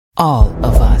All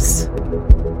of us.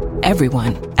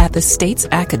 Everyone at the state's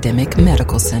academic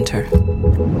medical center.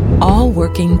 All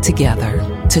working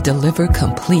together to deliver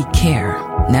complete care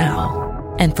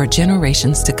now and for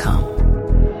generations to come.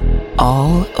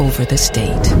 All over the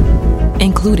state,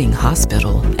 including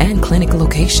hospital and clinic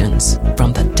locations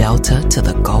from the Delta to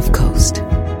the Gulf Coast.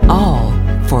 All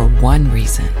for one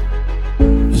reason.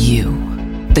 You,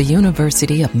 the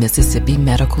University of Mississippi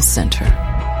Medical Center.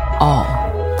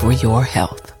 All for your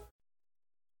health.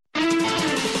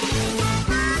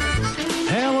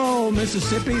 Hello,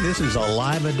 Mississippi. This is a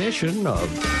live edition of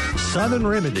Southern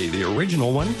Remedy, the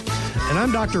original one. And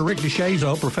I'm Dr. Rick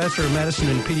DeShazo, professor of medicine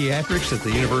and pediatrics at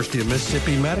the University of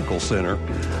Mississippi Medical Center.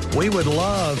 We would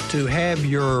love to have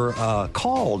your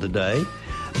call today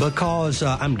because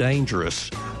I'm dangerous.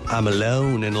 I'm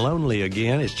alone and lonely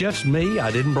again. It's just me.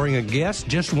 I didn't bring a guest.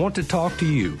 Just want to talk to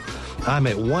you. I'm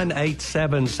at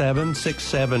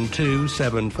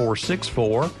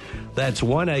 1-877-672-7464. That's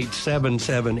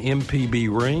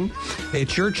 1-877-MPB-RING.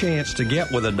 It's your chance to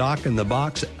get with a doc in the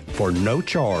box for no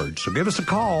charge. So give us a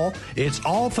call. It's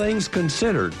All Things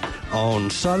Considered on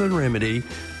Southern Remedy.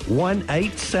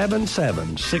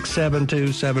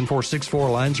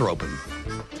 1-877-672-7464. Lines are open.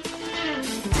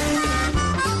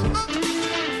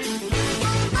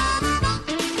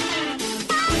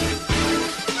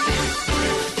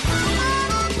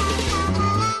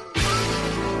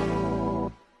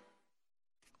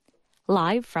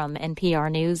 Live from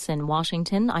NPR News in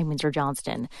Washington, I'm Windsor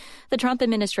Johnston. The Trump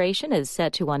administration is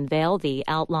set to unveil the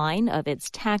outline of its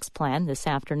tax plan this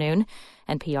afternoon.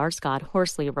 NPR's Scott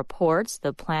Horsley reports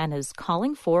the plan is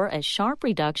calling for a sharp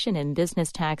reduction in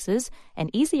business taxes and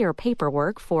easier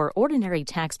paperwork for ordinary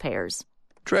taxpayers.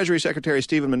 Treasury Secretary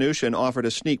Steven Mnuchin offered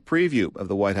a sneak preview of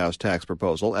the White House tax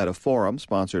proposal at a forum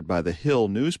sponsored by the Hill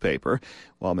newspaper.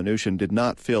 While Mnuchin did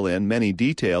not fill in many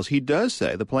details, he does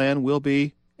say the plan will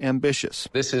be ambitious.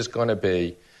 This is going to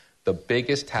be the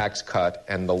biggest tax cut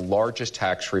and the largest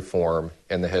tax reform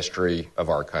in the history of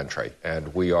our country,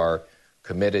 and we are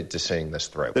committed to seeing this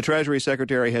through. The Treasury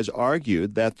Secretary has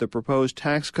argued that the proposed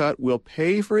tax cut will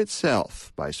pay for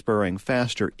itself by spurring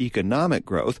faster economic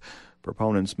growth.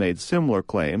 Proponents made similar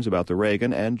claims about the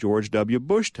Reagan and George W.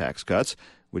 Bush tax cuts,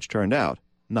 which turned out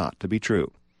not to be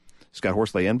true. Scott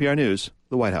Horsley, NPR News,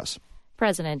 the White House.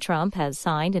 President Trump has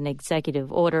signed an executive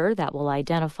order that will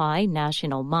identify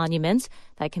national monuments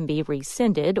that can be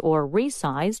rescinded or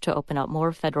resized to open up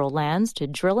more federal lands to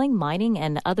drilling, mining,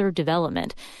 and other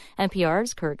development.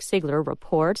 NPR's Kirk Siegler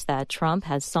reports that Trump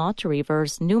has sought to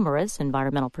reverse numerous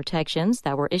environmental protections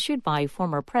that were issued by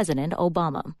former President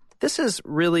Obama. This is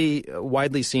really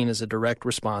widely seen as a direct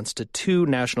response to two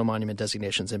national monument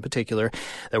designations in particular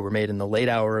that were made in the late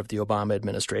hour of the Obama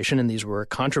administration, and these were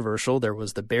controversial. There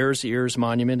was the Bears Ears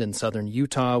Monument in southern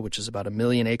Utah, which is about 1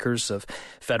 million acres of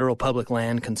federal public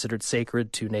land considered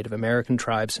sacred to Native American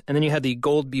tribes. And then you had the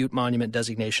Gold Butte Monument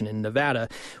designation in Nevada,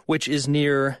 which is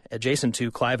adjacent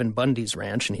to Cliven Bundy's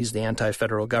ranch, and he's the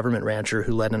anti-federal government rancher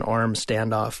who led an armed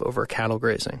standoff over cattle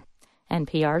grazing.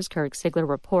 NPR's Kirk Siegler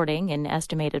reporting an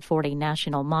estimated 40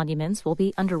 national monuments will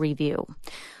be under review.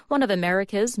 One of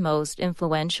America's most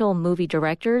influential movie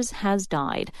directors has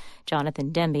died.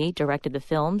 Jonathan Demme directed the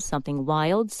films Something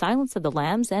Wild, Silence of the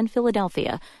Lambs, and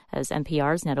Philadelphia. As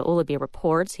NPR's Neda Ulaby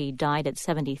reports, he died at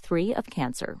 73 of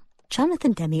cancer.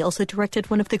 Jonathan Demme also directed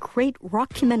one of the great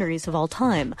rockumentaries of all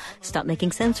time, Stop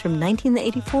Making Sense from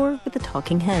 1984 with the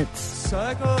Talking Heads.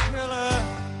 Psycho killer,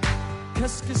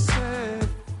 qu'est-ce que c'est?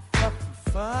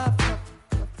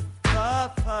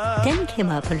 Demme came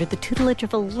up under the tutelage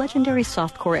of a legendary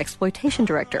softcore exploitation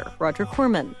director, Roger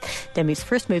Corman. Demme's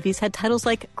first movies had titles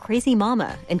like Crazy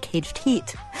Mama and Caged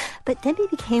Heat. But Demme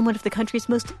became one of the country's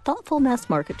most thoughtful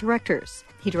mass-market directors.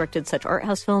 He directed such art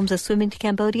house films as Swimming to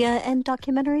Cambodia and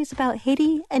documentaries about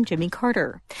Haiti and Jimmy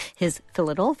Carter. His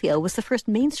Philadelphia was the first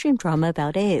mainstream drama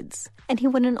about AIDS. And he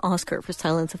won an Oscar for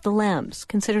Silence of the Lambs,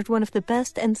 considered one of the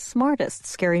best and smartest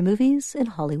scary movies in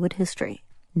Hollywood history.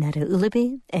 Neda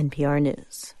Ulaby, NPR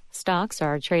News. Stocks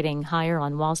are trading higher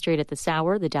on Wall Street at this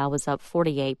hour. The Dow was up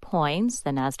 48 points. The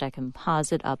Nasdaq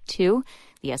Composite up 2.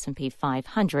 The S&P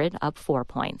 500 up 4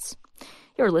 points.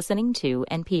 You're listening to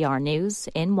NPR News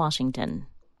in Washington.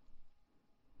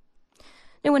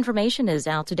 New information is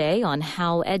out today on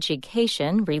how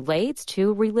education relates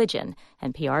to religion.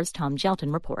 NPR's Tom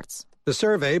Gelton reports. The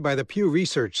survey by the Pew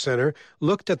Research Center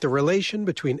looked at the relation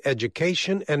between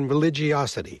education and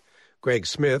religiosity. Greg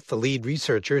Smith, the lead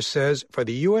researcher, says for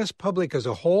the U.S. public as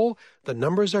a whole, the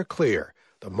numbers are clear.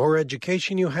 The more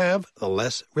education you have, the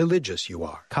less religious you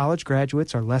are. College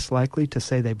graduates are less likely to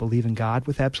say they believe in God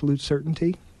with absolute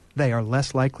certainty. They are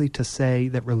less likely to say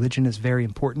that religion is very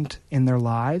important in their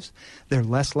lives. They're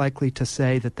less likely to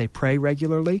say that they pray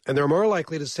regularly. And they're more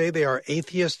likely to say they are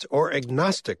atheists or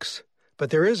agnostics. But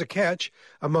there is a catch.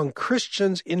 Among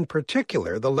Christians in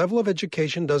particular, the level of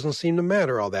education doesn't seem to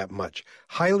matter all that much.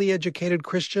 Highly educated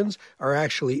Christians are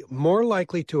actually more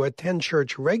likely to attend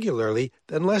church regularly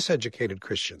than less educated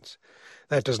Christians.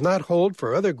 That does not hold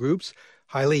for other groups.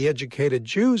 Highly educated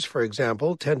Jews, for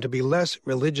example, tend to be less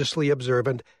religiously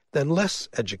observant than less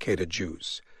educated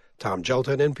Jews. Tom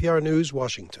Gelton, NPR News,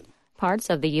 Washington. Parts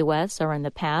of the U.S. are in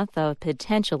the path of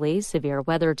potentially severe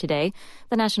weather today.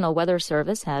 The National Weather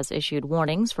Service has issued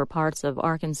warnings for parts of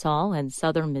Arkansas and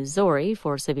southern Missouri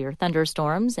for severe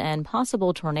thunderstorms and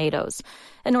possible tornadoes.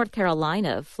 In North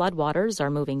Carolina, floodwaters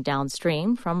are moving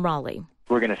downstream from Raleigh.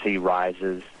 We're going to see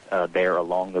rises there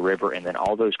along the river, and then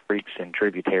all those creeks and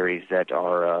tributaries that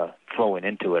are flowing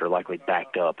into it are likely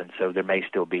backed up, and so there may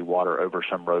still be water over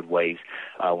some roadways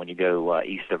when you go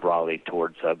east of Raleigh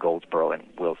towards Goldsboro and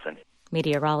Wilson.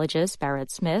 Meteorologist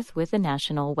Barrett Smith with the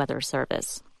National Weather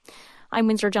Service. I'm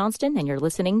Windsor Johnston, and you're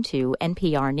listening to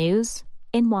NPR News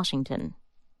in Washington.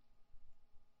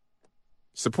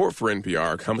 Support for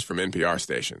NPR comes from NPR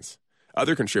stations.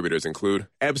 Other contributors include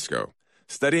EBSCO,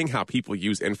 studying how people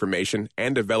use information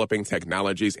and developing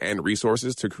technologies and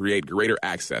resources to create greater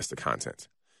access to content.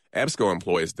 EBSCO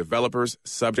employs developers,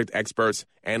 subject experts,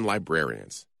 and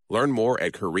librarians. Learn more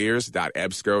at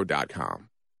careers.ebsco.com.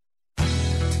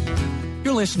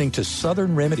 You're listening to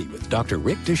Southern Remedy with Dr.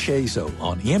 Rick DeShazo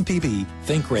on MPB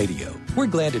Think Radio. We're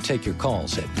glad to take your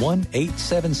calls at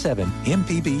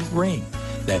 1-877-MPB-RING.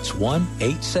 That's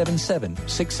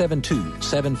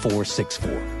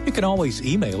 1-877-672-7464. You can always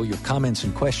email your comments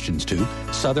and questions to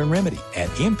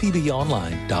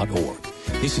southernremedy@mpbonline.org.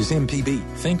 This is MPB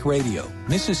Think Radio,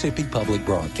 Mississippi Public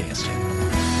Broadcasting.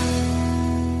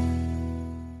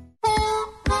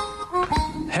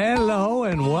 Hello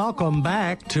and welcome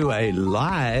back to a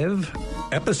live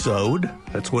episode.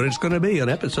 That's what it's going to be, an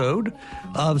episode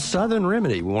of Southern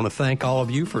Remedy. We want to thank all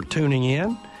of you for tuning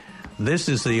in. This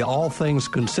is the All Things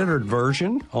Considered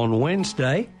version on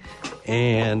Wednesday,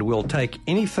 and we'll take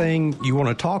anything you want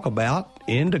to talk about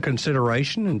into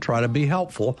consideration and try to be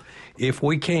helpful if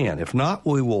we can. If not,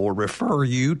 we will refer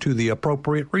you to the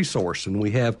appropriate resource, and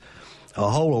we have a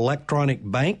whole electronic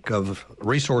bank of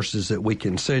resources that we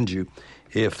can send you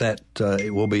if that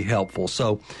it will be helpful.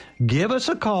 So give us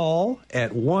a call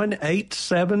at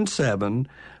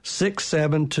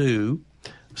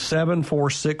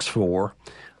 1-877-672-7464.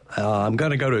 I'm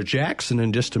going to go to Jackson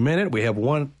in just a minute. We have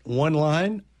one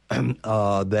line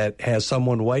that has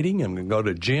someone waiting. I'm going to go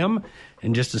to Jim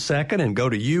in just a second and go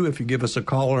to you if you give us a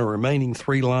call on the remaining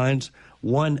three lines,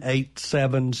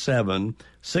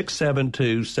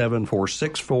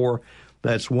 1-877-672-7464.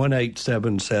 That's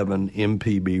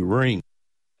 1-877-MPB-RING.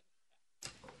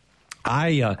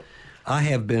 I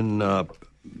have been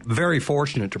very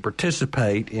fortunate to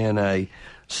participate in a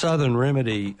Southern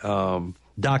Remedy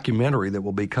documentary that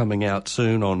will be coming out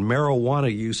soon on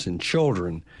marijuana use in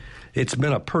children. It's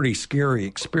been a pretty scary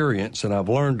experience, and I've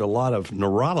learned a lot of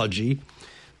neurology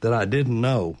that I didn't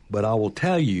know. But I will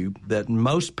tell you that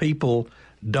most people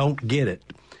don't get it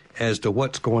as to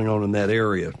what's going on in that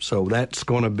area. So that's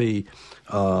going to be,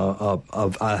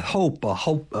 I hope,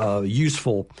 a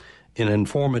useful and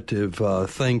informative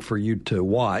thing for you to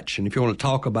watch. And if you want to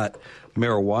talk about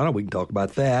marijuana, we can talk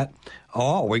about that.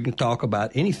 Or we can talk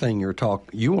about anything you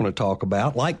want to talk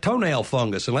about, like toenail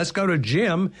fungus. And let's go to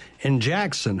Jim in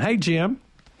Jackson. Hey, Jim.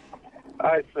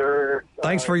 Hi, sir.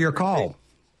 Thanks for your call.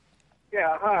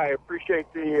 Yeah, hi. Appreciate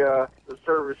the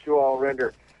service you all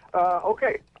render.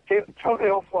 Okay,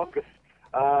 toenail fungus.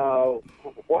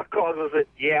 What causes it?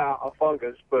 Yeah, a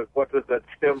fungus, but what does that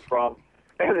stem from?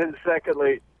 And then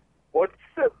secondly,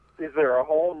 is there a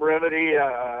home remedy?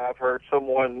 I've heard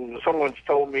someone's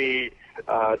told me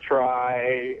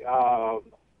try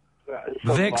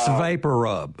Vicks Vapor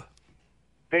Rub.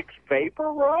 Vicks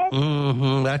Vapor Rub?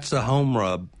 Mm-hmm. That's a home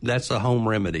rub. That's a home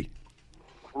remedy.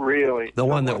 Really? The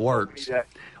one that works.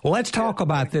 Well, let's talk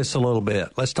about this a little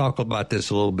bit.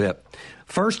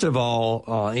 First of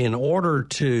all, in order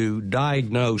to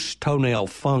diagnose toenail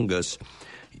fungus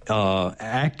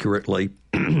accurately,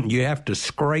 you have to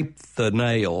scrape the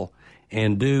nail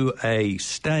and do a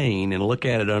stain and look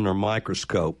at it under a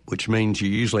microscope, which means you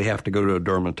usually have to go to a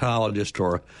dermatologist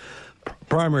or a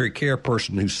primary care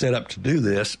person who's set up to do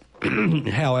this.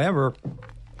 However,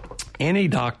 any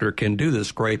doctor can do the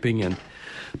scraping and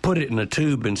put it in a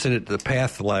tube and send it to the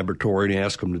path laboratory and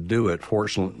ask them to do it.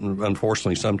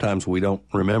 Unfortunately, sometimes we don't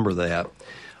remember that.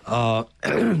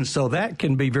 So that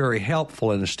can be very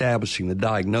helpful in establishing the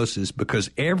diagnosis, because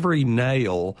every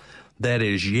nail that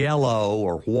is yellow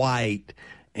or white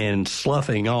and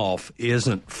sloughing off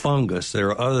isn't fungus. There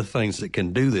are other things that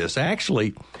can do this.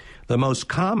 Actually, the most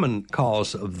common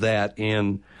cause of that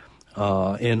in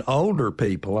older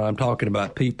people, I'm talking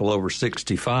about people over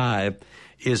 65,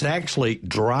 is actually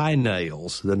dry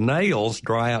nails. The nails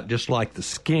dry out just like the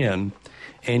skin,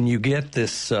 and you get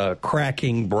this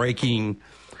cracking, breaking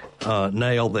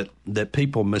nail that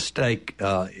people mistake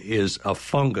is a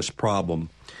fungus problem.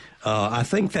 I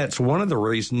think that's one of the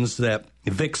reasons that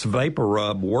Vicks Vapor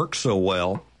Rub works so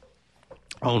well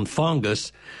on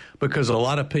fungus, because a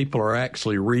lot of people are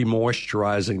actually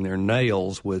re-moisturizing their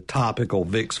nails with topical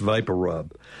Vicks Vapor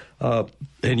Rub.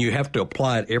 And you have to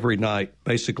apply it every night,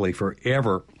 basically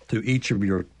forever, to each of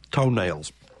your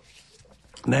toenails.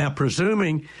 Now,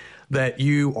 presuming that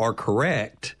you are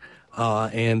correct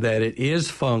and that it is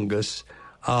fungus,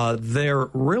 there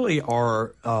really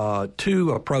are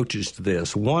two approaches to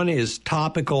this. One is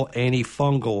topical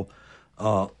antifungal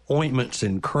ointments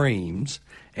and creams,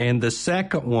 and the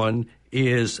second one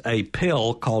is a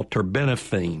pill called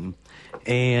terbinafine.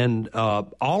 And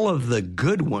all of the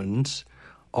good ones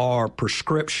are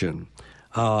prescription.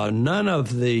 None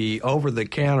of the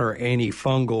over-the-counter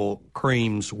antifungal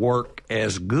creams work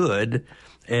as good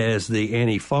as the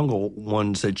antifungal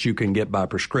ones that you can get by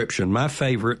prescription. My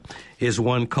favorite is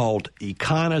one called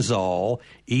Econazole,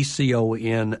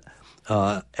 Econazole,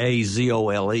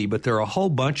 but there are a whole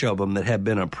bunch of them that have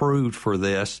been approved for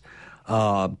this.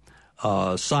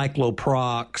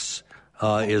 Cycloprox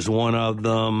is one of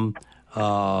them,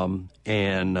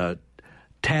 and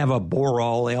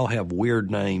Tavaborol. They all have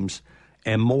weird names.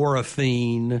 And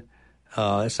Morphine.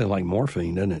 That sounds like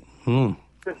morphine, doesn't it? Don't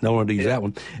want to use that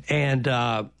one. And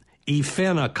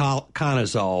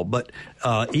Efinaconazole. But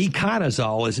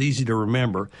Econazole is easy to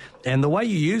remember. And the way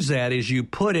you use that is you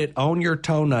put it on your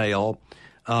toenail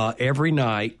every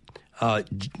night.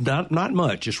 Not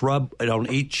much. Just rub it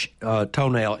on each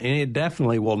toenail, and it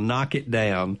definitely will knock it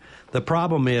down. The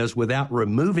problem is, without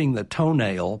removing the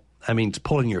toenail, I mean, it's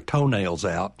pulling your toenails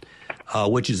out,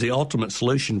 which is the ultimate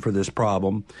solution for this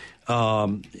problem.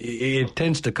 It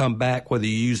tends to come back whether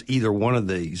you use either one of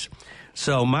these.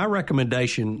 So my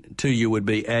recommendation to you would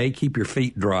be, A, keep your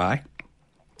feet dry.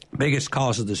 Biggest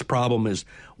cause of this problem is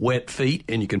wet feet,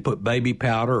 and you can put baby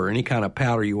powder or any kind of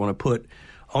powder you want to put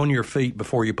on your feet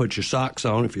before you put your socks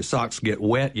on. If your socks get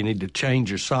wet, you need to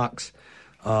change your socks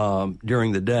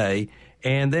during the day.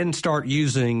 And then start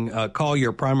using, call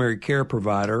your primary care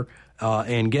provider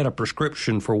and get a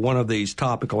prescription for one of these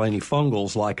topical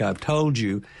antifungals like I've told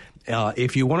you.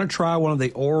 If you want to try one of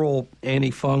the oral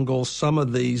antifungals, some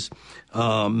of these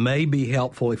may be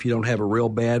helpful if you don't have a real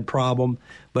bad problem,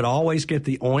 but always get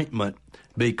the ointment,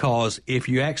 because if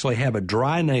you actually have a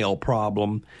dry nail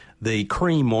problem, the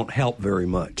cream won't help very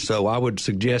much. So I would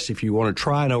suggest, if you want to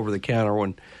try an over-the-counter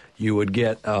one, you would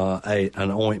get an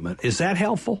ointment. Is that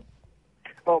helpful?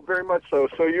 Oh, very much so.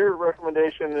 So your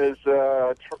recommendation is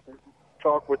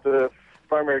talk with the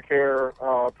primary care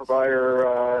provider,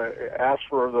 ask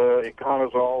for the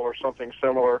Econazole or something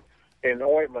similar in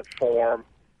ointment form.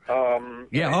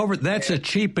 That's the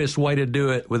cheapest way to do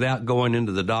it without going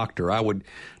into the doctor. I would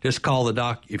just call the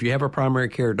doctor. If you have a primary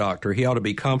care doctor, he ought to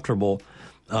be comfortable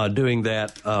doing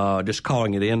that, just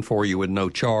calling it in for you with no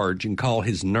charge. And call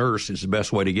his nurse is the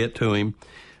best way to get to him.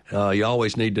 You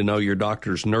always need to know your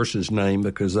doctor's nurse's name,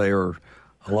 because they are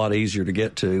a lot easier to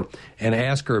get to. And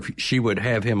ask her if she would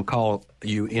have him call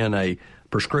you in a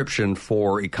prescription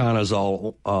for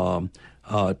Econazole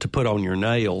to put on your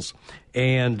nails.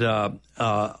 And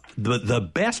the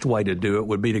best way to do it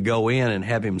would be to go in and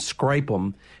have him scrape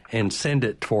them and send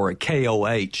it for a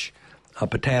KOH, a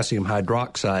potassium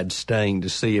hydroxide stain, to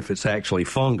see if it's actually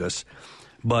fungus.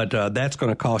 But that's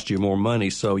going to cost you more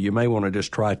money, so you may want to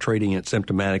just try treating it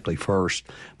symptomatically first.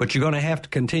 But you're going to have to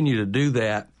continue to do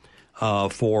that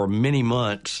for many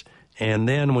months, and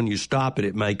then when you stop it,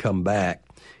 it may come back.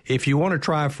 If you want to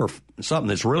try for something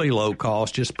that's really low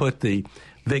cost, just put the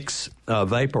Vicks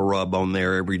Vapor Rub on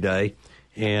there every day,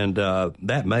 and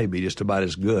that may be just about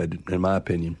as good, in my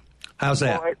opinion. How's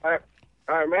that? Well,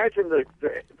 I imagine the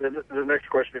next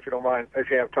question, if you don't mind, if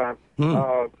you have time.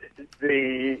 I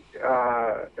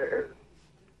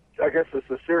guess it's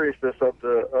the seriousness of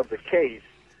the case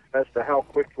as to how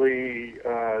quickly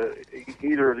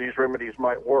either of these remedies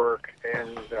might work,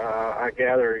 and I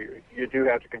gather you do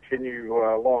have to continue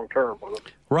long term with them.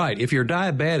 Right. If you're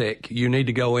diabetic, you need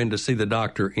to go in to see the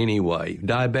doctor anyway.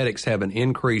 Diabetics have an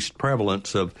increased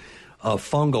prevalence of of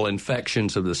fungal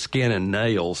infections of the skin and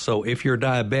nails. So if you're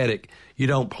diabetic, you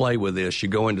don't play with this. You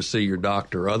go in to see your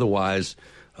doctor. Otherwise,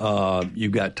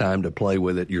 you've got time to play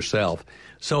with it yourself.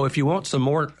 So if you want some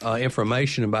more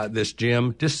information about this,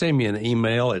 Jim, just send me an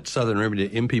email at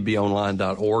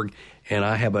southernremedy@mpbonline.org, and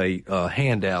I have a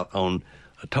handout on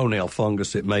a toenail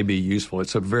fungus that may be useful.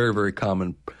 It's a very, very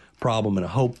common problem, and I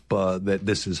hope that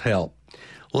this has helped.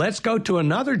 Let's go to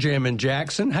another Jim in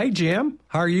Jackson. Hey, Jim,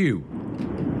 how are you?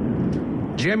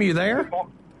 Jim, you there?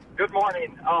 Good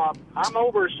morning. I'm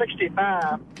over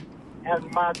 65,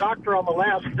 and my doctor on the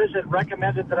last visit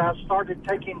recommended that I started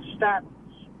taking statins.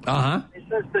 Uh-huh. He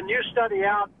says the new study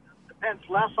out depends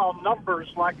less on numbers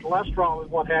like cholesterol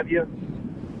and what have you,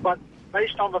 but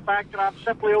based on the fact that I'm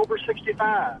simply over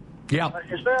 65. Yeah.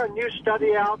 Is there a new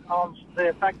study out on the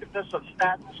effectiveness of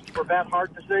statins to prevent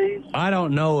heart disease? I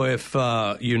don't know if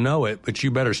you know it, but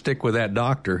you better stick with that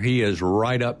doctor. He is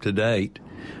right up to date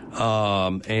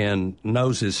and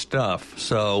knows his stuff.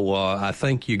 So I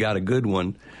think you got a good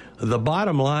one. The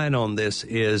bottom line on this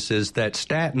is that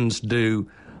statins do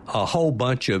a whole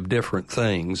bunch of different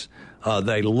things.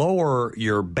 They lower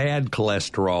your bad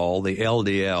cholesterol, the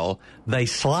LDL. They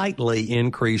slightly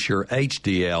increase your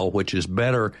HDL, which is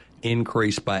better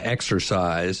increased by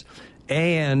exercise.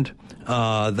 And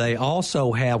they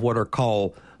also have what are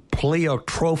called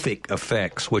pleiotropic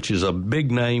effects, which is a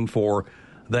big name for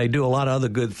they do a lot of other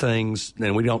good things,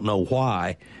 and we don't know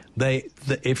why.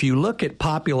 If you look at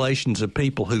populations of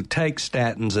people who take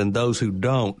statins and those who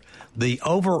don't, the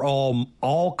overall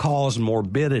all-cause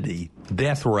morbidity,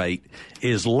 death rate,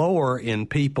 is lower in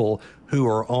people who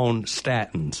are on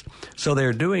statins. So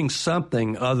they're doing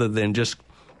something other than just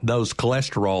those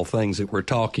cholesterol things that we're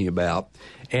talking about.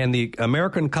 And the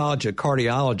American College of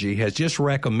Cardiology has just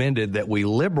recommended that we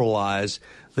liberalize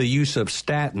the use of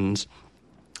statins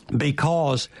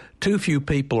because too few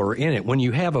people are in it. When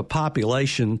you have a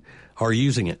population are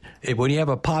using it, when you have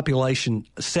a population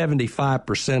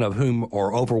 75% of whom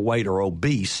are overweight or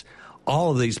obese,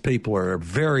 all of these people are at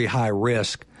very high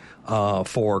risk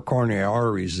for coronary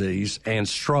artery disease and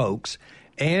strokes,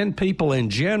 and people in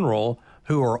general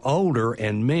who are older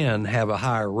and men have a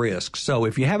higher risk. So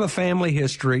if you have a family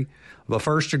history of a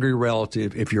first-degree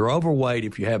relative, if you're overweight,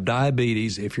 if you have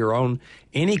diabetes, if you're on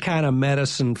any kind of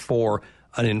medicine for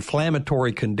an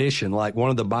inflammatory condition like one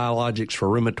of the biologics for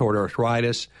rheumatoid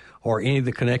arthritis or any of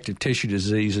the connective tissue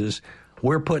diseases,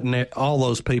 we're putting all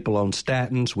those people on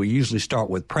statins. We usually start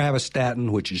with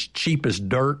pravastatin, which is cheap as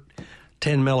dirt,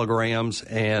 10 milligrams,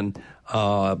 and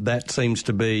that seems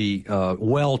to be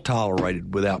well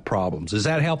tolerated without problems. Is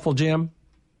that helpful, Jim?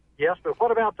 Yes, but what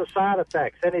about the side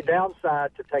effects? Any downside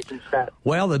to taking statins?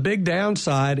 Well, the big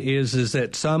downside is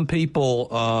that some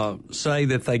people say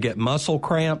that they get muscle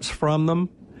cramps from them,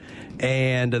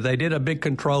 and they did a big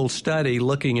controlled study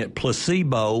looking at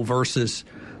placebo versus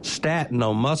statin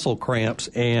on muscle cramps,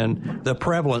 and the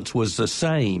prevalence was the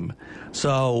same.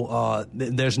 So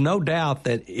there's no doubt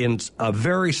that in a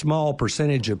very small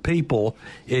percentage of people,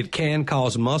 it can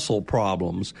cause muscle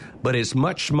problems, but it's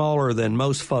much smaller than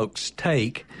most folks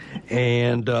take.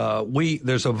 And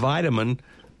there's a vitamin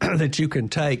that you can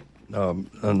take, a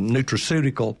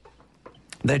nutraceutical,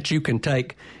 that you can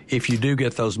take if you do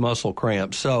get those muscle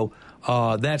cramps. So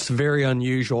that's very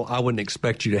unusual. I wouldn't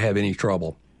expect you to have any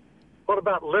trouble. What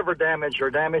about liver damage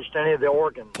or damage to any of the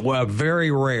organs? Well,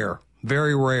 very rare.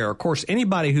 Very rare. Of course,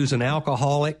 anybody who's an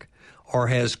alcoholic or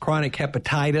has chronic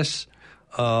hepatitis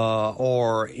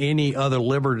or any other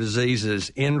liver diseases,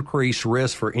 increased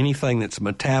risk for anything that's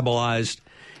metabolized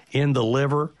in the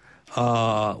liver.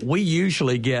 We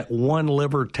usually get one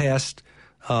liver test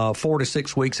 4 to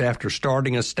 6 weeks after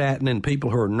starting a statin in people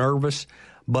who are nervous,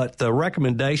 but the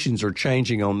recommendations are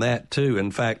changing on that too.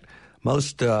 In fact,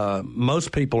 most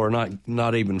people are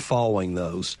not even following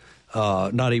those.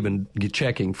 Not even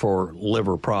checking for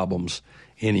liver problems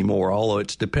anymore, although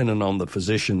it's dependent on the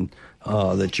physician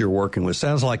that you're working with.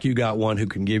 Sounds like you got one who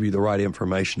can give you the right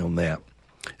information on that.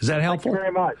 Is that helpful? Thank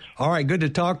you very much. All right, good to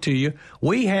talk to you.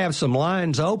 We have some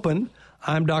lines open.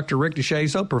 I'm Dr. Rick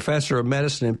DeShazo, professor of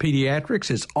medicine and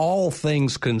pediatrics. It's All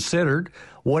Things Considered.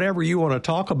 Whatever you want to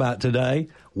talk about today,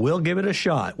 we'll give it a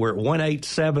shot. We're at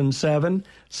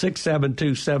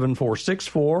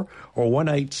 1-877-672-7464 or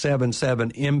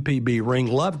 1-877-MPB-RING.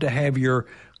 Love to have your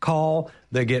call.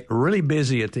 They get really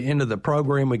busy at the end of the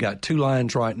program. We got 2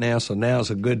 lines right now, so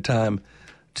now's a good time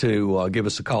to give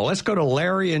us a call. Let's go to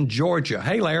Larry in Georgia.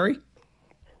 Hey, Larry.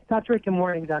 Dr. Rick, good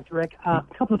morning, Dr. Rick. A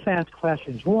couple of fast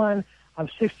questions. One, I'm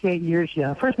 68 years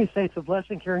young. First, let me say it's a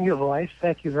blessing hearing your voice.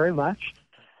 Thank you very much.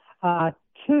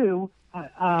 Two,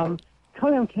 currently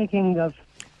I'm taking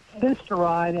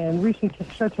finasteride and recently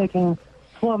started taking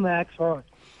Flomax or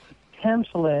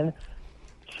Tamsuline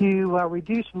to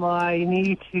reduce my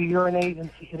need to urinate in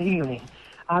the evening.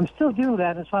 I'm still doing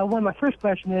that, and so my first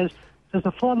question is, does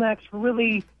the Flomax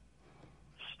really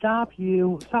stop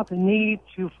the need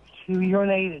to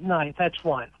urinate at night? That's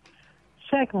one.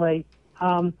 Secondly,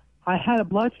 I had a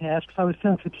blood test because I was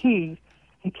feeling fatigued.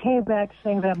 It came back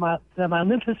saying that my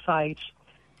lymphocytes,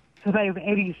 the value of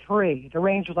 83, the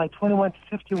range was like 21 to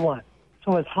 51,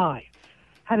 so it's high.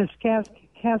 Had a CAT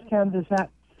scan this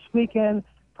weekend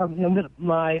from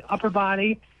my upper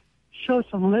body, showed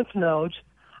some lymph nodes.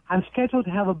 I'm scheduled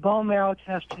to have a bone marrow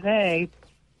test today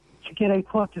to get a,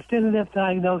 quote, definitive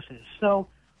diagnosis. So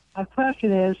my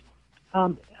question is,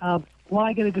 will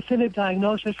I get a definitive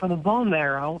diagnosis from the bone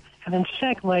marrow? And then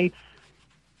secondly,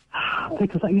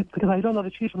 because I don't know the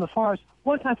trees from the forest,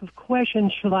 what type of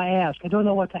questions should I ask? I don't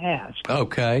know what to ask.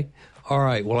 Okay. All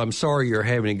right. Well, I'm sorry you're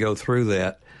having to go through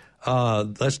that.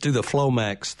 Let's do the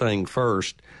Flomax thing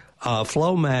first.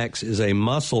 Flomax is a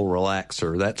muscle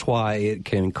relaxer. That's why it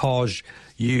can cause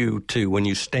you to, when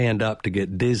you stand up, to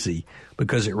get dizzy,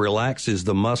 because it relaxes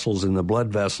the muscles and the blood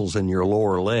vessels in your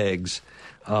lower legs,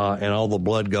 and all the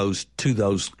blood goes to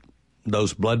those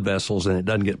blood vessels, and it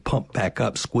doesn't get pumped back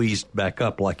up, squeezed back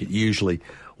up like it usually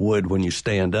would when you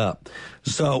stand up.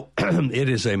 So it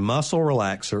is a muscle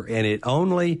relaxer, and it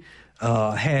only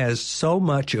has so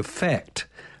much effect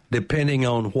depending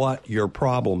on what your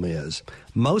problem is.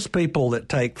 Most people that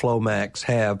take Flomax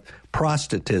have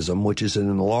prostatism, which is an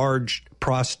enlarged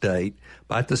prostate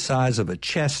about the size of a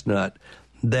chestnut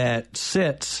that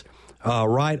sits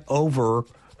right over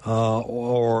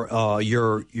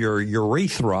your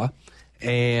urethra,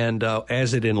 and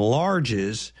as it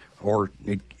enlarges, or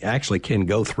it actually can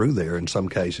go through there in some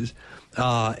cases,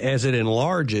 as it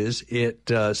enlarges,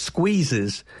 it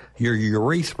squeezes your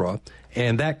urethra,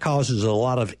 and that causes a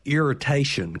lot of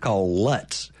irritation called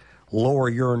LUTS, lower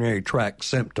urinary tract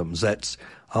symptoms. That's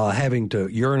having to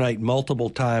urinate multiple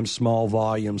times, small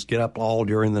volumes, get up all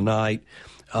during the night,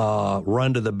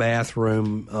 run to the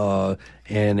bathroom,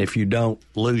 and if you don't,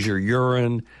 lose your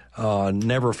urine,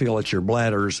 never feel that your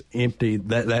bladder's empty.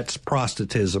 That's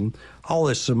prostatism. All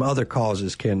this, some other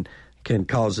causes can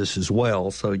cause this as well,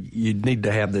 so you need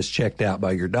to have this checked out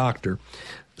by your doctor.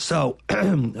 So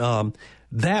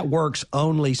that works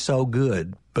only so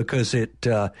good because it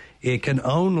can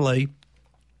only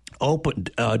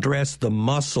address the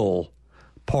muscle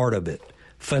part of it.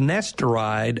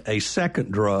 Finasteride, a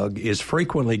second drug, is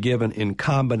frequently given in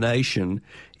combination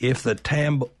if the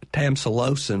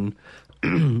tamsulosin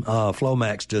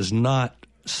Flomax does not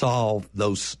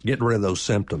get rid of those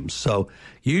symptoms. So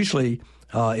usually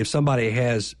if somebody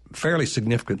has fairly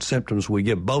significant symptoms, we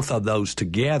give both of those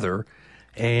together,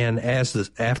 and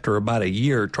after about a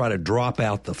year, try to drop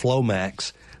out the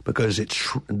Flomax because the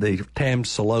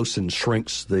tamsulosin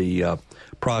shrinks the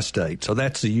prostate. So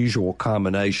that's the usual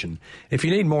combination. If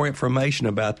you need more information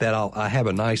about that, I have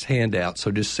a nice handout,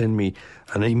 so just send me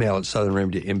an email at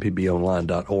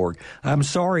southernremedy@mpbonline.org. I'm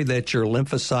sorry that your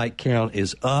lymphocyte count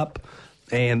is up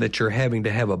and that you're having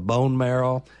to have a bone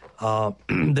marrow.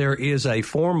 There is a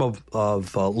form of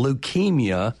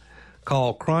leukemia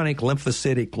called chronic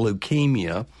lymphocytic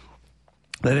leukemia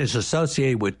that is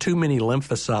associated with too many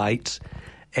lymphocytes,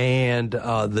 and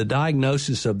the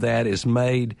diagnosis of that is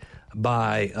made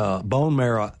by bone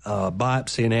marrow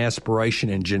biopsy and aspiration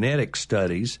and genetic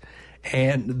studies.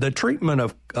 And the treatment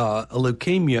of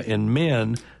leukemia in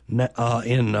men,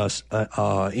 in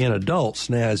adults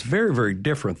now, is very, very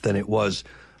different than it was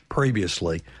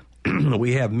previously.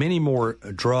 We have many more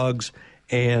drugs,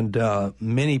 and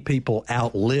many people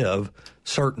outlive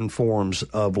certain forms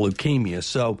of leukemia.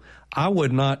 So I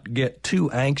would not get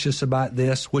too anxious about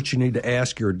this. What you need to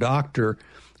ask your doctor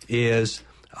is,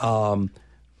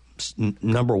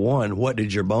 number one, what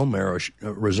did your bone marrow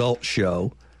results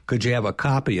show? Could you have a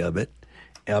copy of it?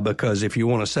 Because if you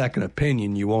want a second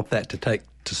opinion, you want that to take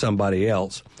to somebody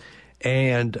else.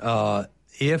 And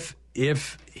if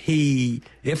the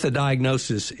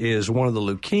diagnosis is one of the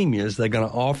leukemias, they're going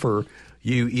to offer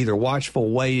you either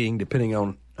watchful waiting, depending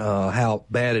on how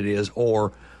bad it is,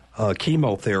 or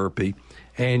chemotherapy.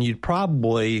 And you'd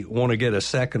probably want to get a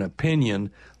second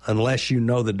opinion unless you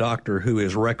know the doctor who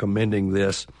is recommending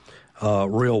this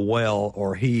real well,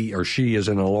 or he or she is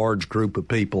in a large group of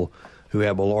people who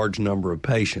have a large number of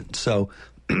patients. So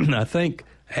I think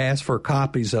ask for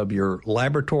copies of your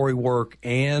laboratory work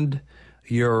and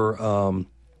your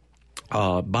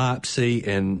biopsy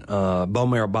and bone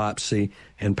marrow biopsy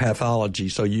and pathology,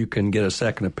 so you can get a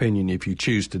second opinion if you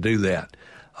choose to do that.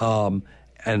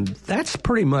 And that's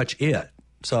pretty much it.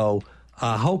 So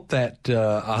I hope that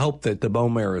the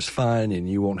bone marrow is fine and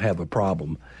you won't have a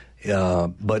problem.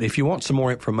 But if you want some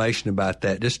more information about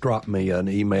that, just drop me an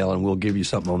email and we'll give you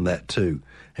something on that too.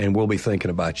 And we'll be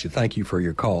thinking about you. Thank you for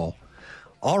your call.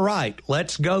 All right,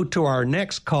 let's go to our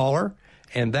next caller,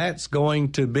 and that's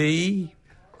going to be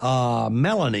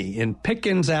Melanie in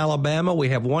Pickens, Alabama. We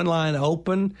have one line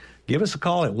open. Give us a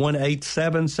call at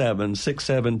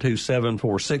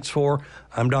 1-877-672-7464.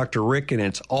 I'm Dr. Rick, and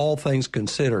it's All Things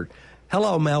Considered.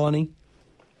 Hello, Melanie.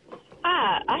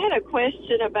 Hi. I had a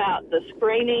question about the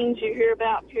screenings you hear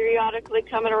about periodically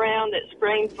coming around that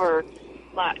screen for,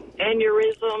 like,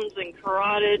 aneurysms and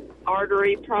carotid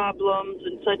artery problems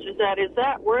and such as that. Is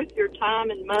that worth your time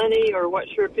and money, or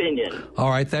what's your opinion? All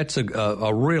right, that's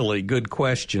a really good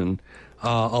question.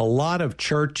 A lot of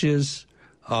churches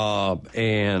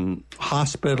and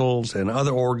hospitals and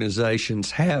other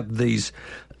organizations have these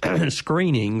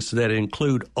screenings that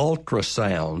include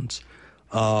ultrasounds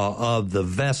of the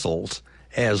vessels,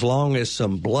 as long as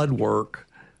some blood work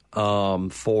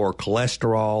for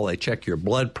cholesterol. They check your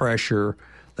blood pressure.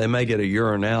 They may get a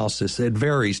urinalysis. It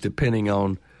varies depending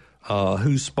on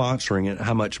who's sponsoring it,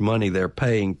 how much money they're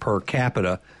paying per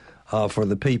capita for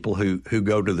the people who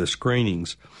go to the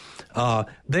screenings.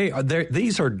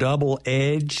 These are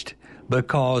double-edged,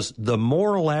 because the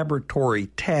more laboratory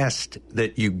test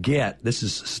that you get, this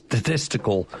is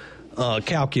statistical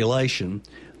calculation,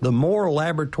 the more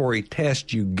laboratory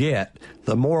test you get,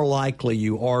 the more likely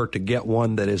you are to get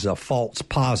one that is a false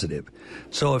positive.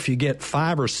 So if you get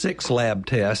 5 or 6 lab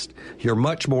tests, you're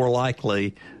much more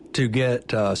likely to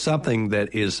get something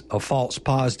that is a false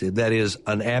positive, that is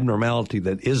an abnormality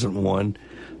that isn't one,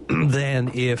 than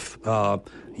if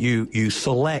you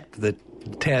select the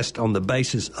test on the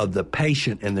basis of the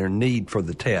patient and their need for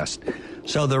the test.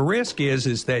 So the risk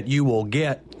is that you will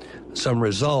get some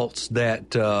results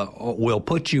that will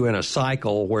put you in a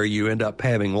cycle where you end up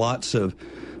having lots of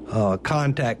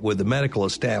contact with the medical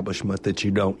establishment that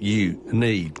you don't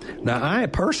need. Now, I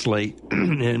personally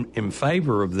am in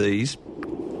favor of these,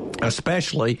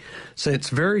 especially since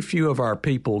very few of our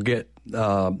people get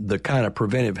the kind of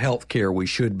preventive health care we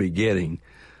should be getting.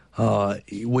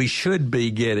 We should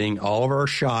be getting all of our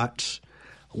shots.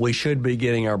 We should be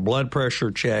getting our blood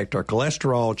pressure checked, our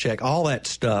cholesterol checked, all that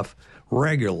stuff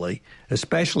regularly,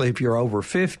 especially if you're over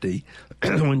 50,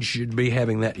 when you should be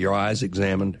having your eyes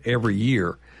examined every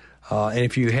year. And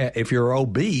if you're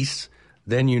obese,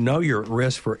 then you know you're at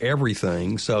risk for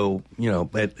everything. So,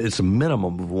 it's a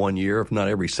minimum of 1 year, if not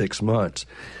every 6 months.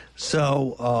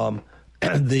 So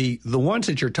the ones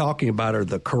that you're talking about are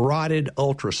the carotid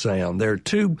ultrasound. There are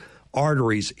 2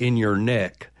 arteries in your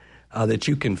neck that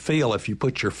you can feel if you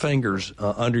put your fingers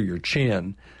under your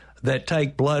chin that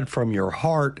take blood from your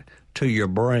heart to your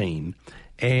brain.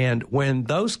 And when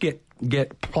those get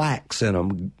plaques in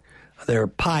them, there are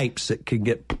pipes that can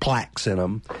get plaques in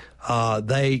them,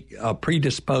 they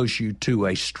predispose you to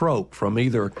a stroke from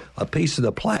either a piece of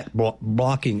the plaque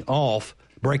breaking off,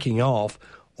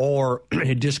 or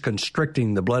just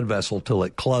constricting the blood vessel till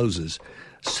it closes.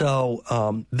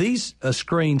 So these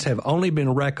screens have only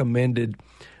been recommended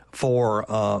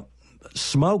for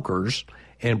smokers,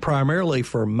 and primarily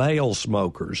for male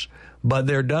smokers, but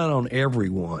they're done on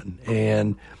everyone.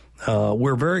 And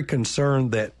we're very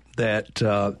concerned that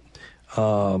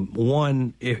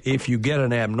one, if you get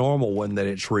an abnormal one, that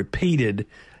it's repeated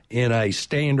in a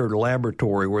standard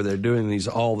laboratory where they're doing these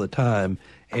all the time,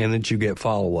 and that you get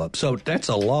follow-up. So that's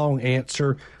a long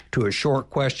answer to a short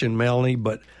question, Melanie,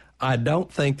 but I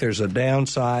don't think there's a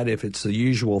downside if it's the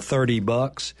usual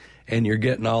 $30 and you're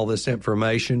getting all this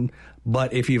information.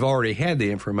 But if you've already had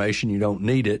the information, you don't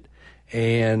need it.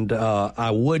 And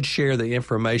I would share the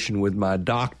information with my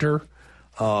doctor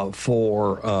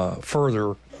for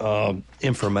further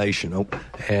information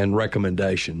and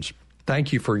recommendations.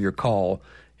 Thank you for your call,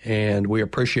 and we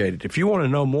appreciate it. If you want to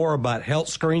know more about health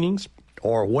screenings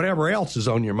or whatever else is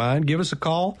on your mind, give us a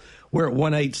call. We're at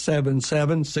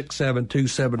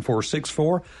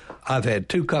 1-877-672-7464. I've had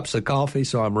 2 cups of coffee,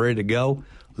 so I'm ready to go.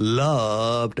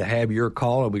 Love to have your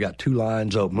call, and we got 2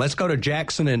 lines open. Let's go to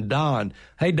Jackson and Don.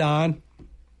 Hey, Don.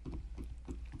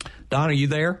 Don, are you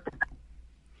there?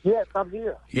 Yes, I'm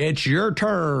here. It's your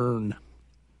turn.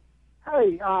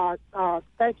 Hey,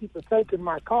 thank you for taking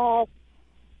my call.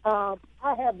 I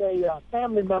have a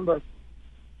family member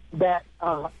that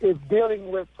is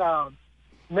dealing with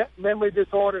memory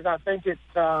disorders. I think it's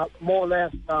more or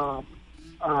less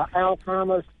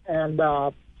Alzheimer's, and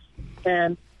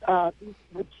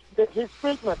his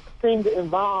treatment seemed to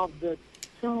involve the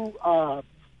 2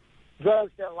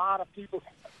 drugs that a lot of people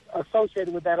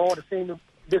associated with that order seem to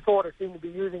disorder seem to be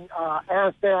using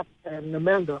Aricept and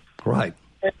Namenda. Right.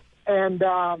 And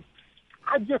I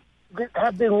just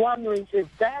have been wondering, is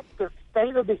that the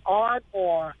state of the art,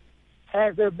 or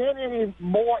has there been any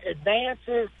more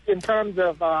advances in terms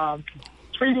of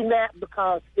treating that?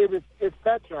 Because it's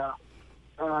such a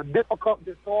difficult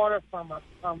disorder from a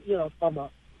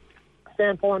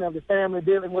standpoint of the family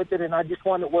dealing with it, and I just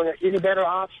wondered, were there any better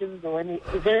options, or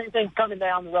is there anything coming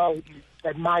down the road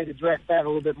that might address that a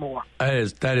little bit more?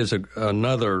 That is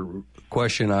another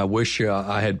question I wish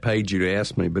I had paid you to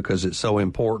ask me, because it's so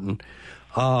important.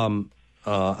 I'm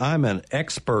an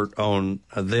expert on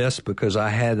this because I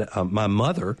had my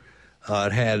mother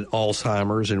had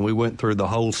Alzheimer's, and we went through the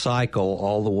whole cycle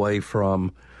all the way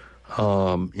from,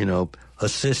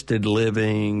 assisted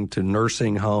living to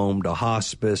nursing home to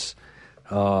hospice.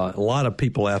 A lot of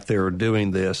people out there are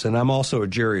doing this, and I'm also a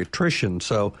geriatrician,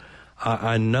 so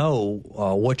I know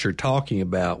what you're talking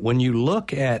about. When you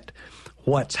look at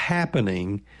what's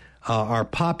happening, our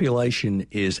population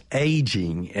is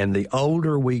aging, and the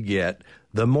older we get,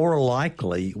 the more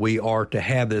likely we are to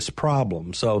have this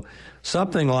problem. So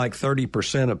something like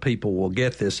 30% of people will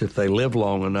get this if they live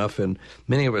long enough, and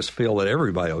many of us feel that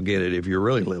everybody will get it if you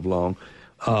really live long.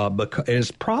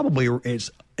 Because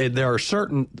there are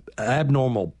certain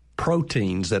abnormal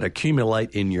proteins that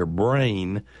accumulate in your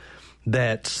brain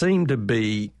that seem to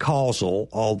be causal,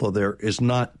 although there is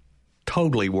not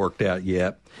totally worked out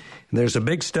yet. And there's a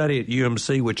big study at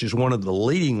UMC, which is one of the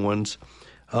leading ones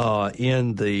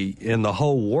in the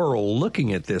whole world,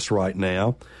 looking at this right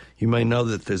now. You may know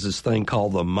that there's this thing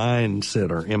called the MIND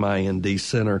Center, M-I-N-D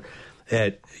Center,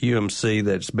 at UMC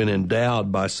that's been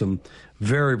endowed by some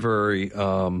very, very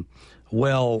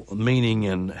well-meaning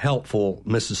and helpful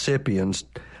Mississippians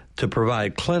to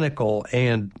provide clinical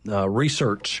and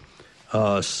research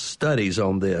studies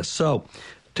on this. So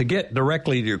to get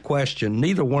directly to your question,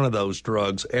 neither one of those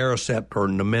drugs, Aricept or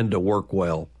Namenda, work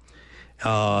well.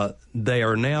 They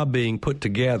are now being put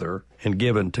together and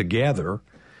given together,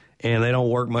 and they don't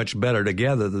work much better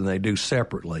together than they do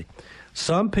separately.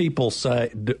 Some people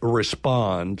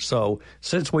respond. So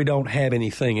since we don't have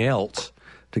anything else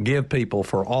to give people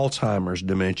for Alzheimer's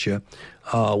dementia,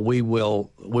 we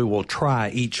will try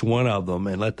each one of them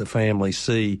and let the family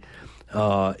see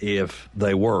if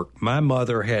they work. My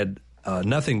mother had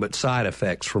nothing but side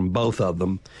effects from both of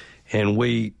them, and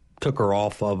we took her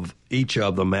off of each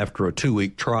of them after a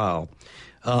 2-week trial.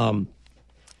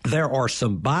 There are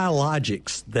some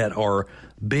biologics that are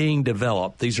being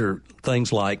developed. These are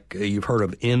things like you've heard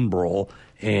of Enbrel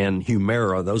and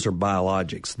Humira. Those are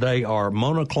biologics. They are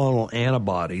monoclonal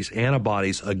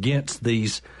antibodies against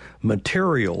these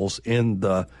materials in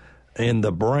the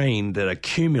brain that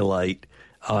accumulate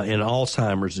in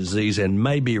Alzheimer's disease and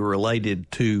may be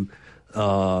related to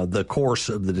the course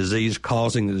of the disease,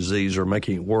 causing the disease or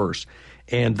making it worse.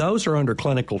 And those are under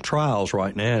clinical trials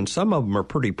right now, and some of them are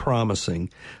pretty promising.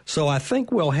 So I think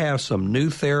we'll have some new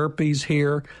therapies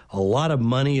here. A lot of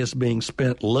money is being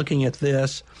spent looking at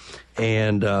this,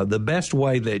 and the best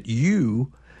way that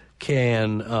you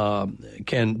can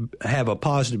have a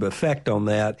positive effect on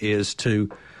that is to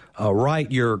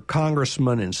write your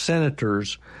congressmen and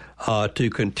senators to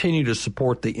continue to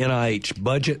support the NIH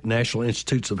budget, National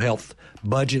Institutes of Health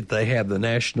budget. They have the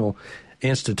National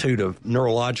Institute of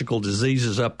Neurological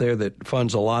Diseases up there that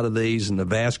funds a lot of these, and the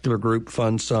vascular group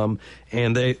funds some,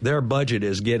 and their budget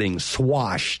is getting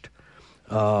swashed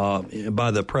by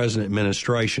the present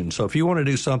administration. So if you want to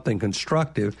do something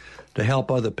constructive to help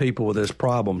other people with this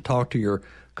problem, talk to your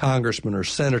congressman or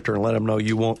senator and let them know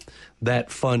you want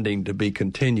that funding to be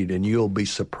continued, and you'll be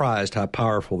surprised how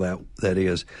powerful that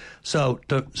is. So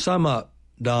to sum up,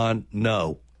 Don,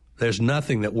 no, there's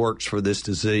nothing that works for this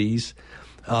disease.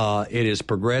 It is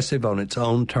progressive on its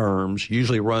own terms,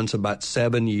 usually runs about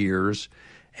 7 years,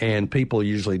 and people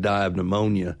usually die of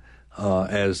pneumonia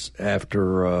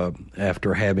after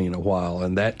having it a while,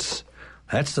 and that's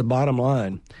the bottom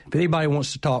line. If anybody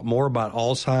wants to talk more about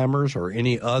Alzheimer's or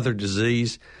any other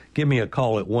disease, give me a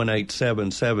call at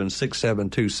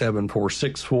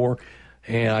 1-877-672-7464,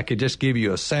 and I could just give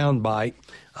you a sound bite,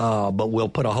 but we'll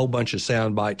put a whole bunch of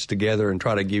sound bites together and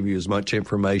try to give you as much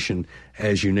information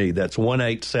as you need. That's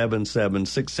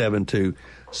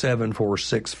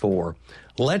 1-877-672-7464.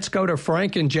 Let's go to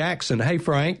Frank in Jackson. Hey,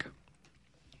 Frank.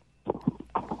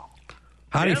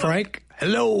 Howdy, Frank.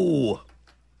 Hello.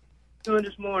 Doing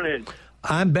this morning?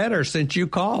 I'm better since you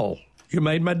called. You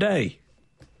made my day.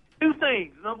 2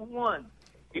 things. Number one,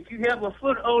 if you have a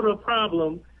foot odor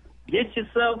problem, get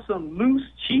yourself some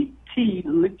cheap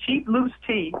loose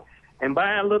tea, and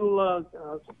buy a little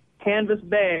canvas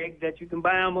bag that you can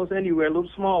buy almost anywhere, a little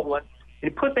small one,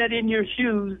 and put that in your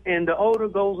shoes, and the odor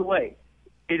goes away.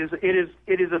 It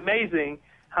is amazing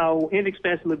how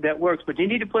inexpensive that works. But you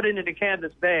need to put it in a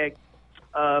canvas bag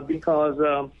because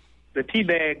the tea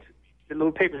bags, the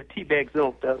little paper tea bags,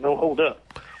 don't hold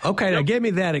up. Okay, now give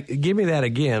me that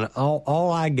again.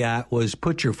 All I got was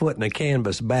put your foot in a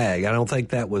canvas bag. I don't think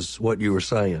that was what you were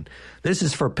saying. This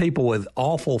is for people with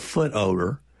awful foot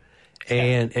odor.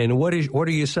 And what are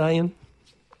you saying?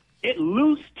 It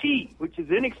loose tea, which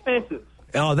is inexpensive.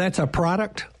 Oh, that's a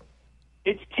product?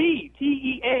 It's tea,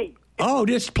 T-E-A. Oh,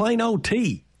 just plain old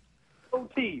tea. Old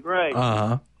tea, right.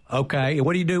 Uh-huh. Okay, and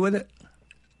what do you do with it?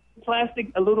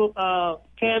 A little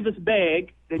canvas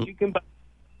bag that you can buy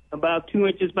about 2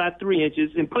 inches by 3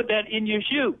 inches, and put that in your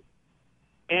shoe,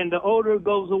 and the odor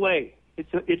goes away.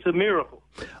 It's a miracle.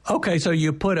 Okay, so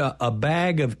you put a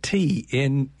bag of tea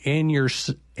in your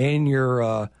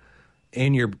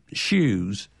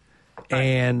shoes,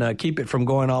 and keep it from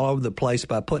going all over the place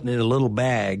by putting it in a little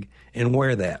bag and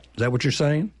wear that. Is that what you're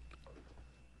saying?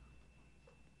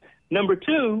 Number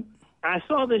two, I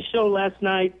saw this show last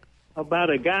night about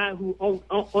a guy who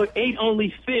ate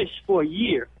only fish for a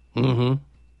year. Mm-hmm.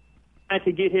 Had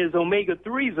to get his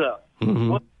omega-3s up.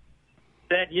 Mm-hmm.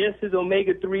 Yes, his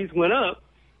omega-3s went up,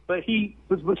 but he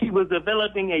was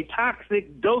developing a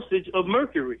toxic dosage of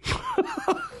mercury.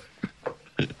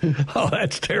 Oh,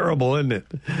 that's terrible, isn't it?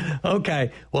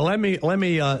 Okay, well, let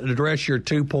me address your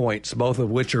 2 points, both of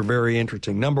which are very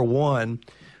interesting. Number one,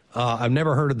 I've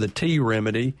never heard of the tea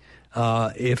remedy.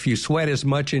 If you sweat as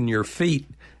much in your feet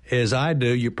as I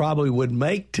do, you probably would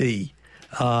make tea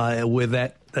with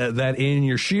that in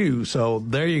your shoe. So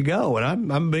there you go.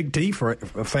 And I'm a big tea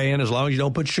fan as long as you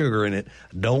don't put sugar in it.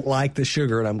 Don't like the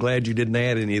sugar, and I'm glad you didn't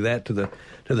add any of that to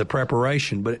the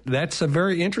preparation. But that's a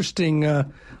very interesting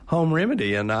home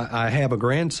remedy. And I have a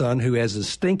grandson who has the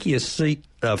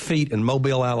stinkiest feet in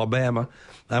Mobile, Alabama.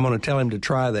 I'm going to tell him to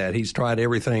try that. He's tried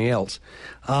everything else.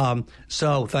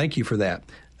 So thank you for that.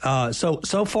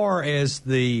 So far as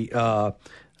the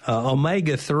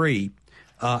omega-3,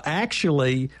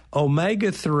 actually,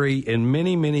 omega-3 in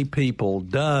many, many people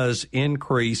does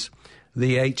increase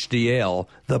the HDL.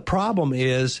 The problem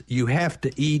is you have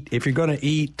to eat, if you're going to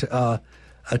eat,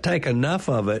 take enough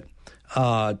of it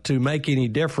to make any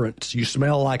difference, you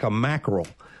smell like a mackerel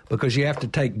because you have to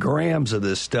take grams of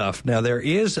this stuff. Now, there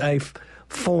is a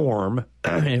form,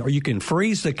 or you can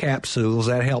freeze the capsules.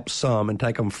 That helps some, and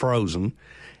take them frozen.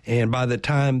 And by the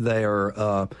time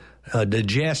they're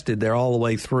digested, they're all the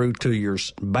way through to your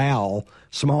bowel,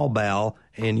 small bowel,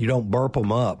 and you don't burp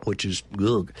them up, which is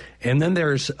good. And then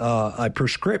there's a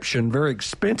prescription, very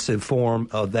expensive form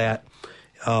of that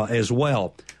as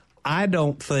well. I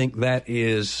don't think that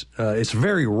is, it's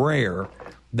very rare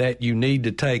that you need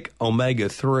to take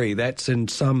omega-3. That's in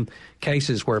some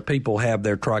cases where people have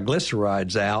their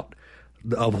triglycerides out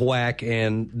of whack,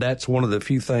 and that's one of the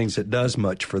few things that does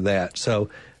much for that. So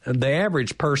the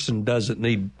average person doesn't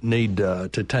need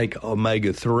to take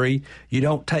omega-3. You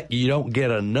don't get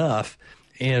enough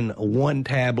in 1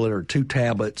 tablet or 2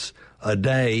 tablets a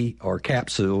day or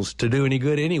capsules to do any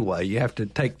good anyway. You have to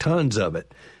take tons of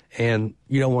it. And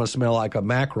you don't want to smell like a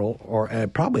mackerel or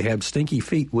probably have stinky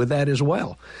feet with that as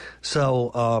well.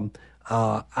 So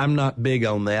I'm not big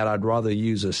on that. I'd rather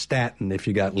use a statin if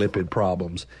you got lipid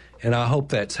problems. And I hope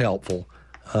that's helpful.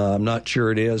 I'm not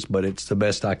sure it is, but it's the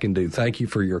best I can do. Thank you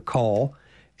for your call.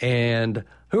 And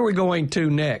who are we going to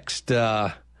next?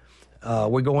 Let's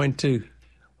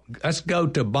go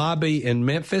to Bobby in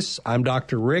Memphis. I'm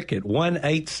Dr. Rick at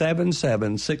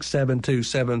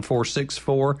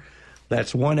 1-877-672-7464.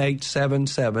 That's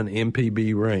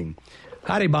 1-877-MPB-RING.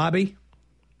 Howdy, Bobby.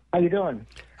 How you doing?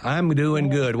 I'm doing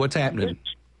good. What's happening?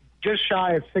 Just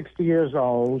shy of 60 years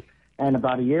old, and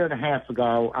about a year and a half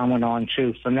ago, I went on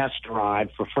to finasteride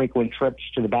for frequent trips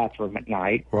to the bathroom at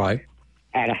night. Right.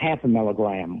 At a 0.5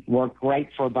 milligram. Worked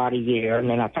great for about a year, and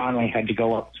then I finally had to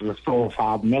go up to the full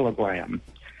 5 milligram.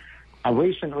 I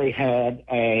recently had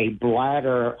a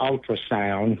bladder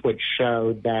ultrasound, which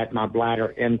showed that my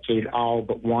bladder emptied all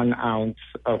but 1 ounce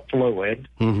of fluid.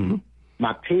 Mm-hmm.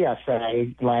 My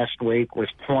PSA last week was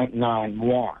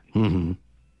 0.91. Mm-hmm.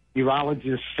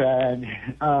 Urologist said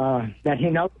that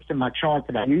he noticed in my chart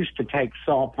that I used to take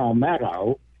saw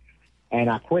palmetto,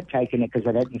 and I quit taking it because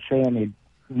I didn't see any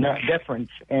difference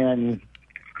in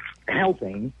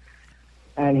helping.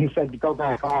 And he said to go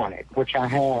back on it, which I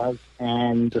have,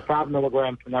 and the 5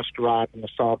 milligram finasteride and the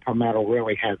saw palmetto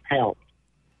really have helped.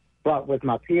 But with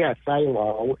my PSA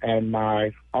low and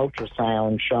my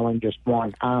ultrasound showing just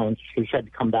 1 ounce, he said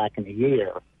to come back in a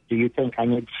year. Do you think I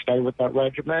need to stay with that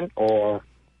regimen, or?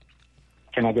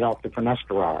 can I get off the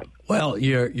finasteride? Well,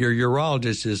 your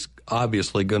urologist is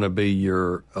obviously going to be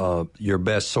your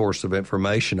best source of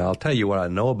information. I'll tell you what I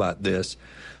know about this.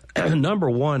 Number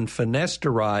one,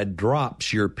 finasteride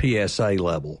drops your PSA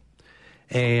level,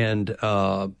 and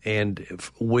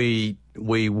we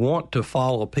want to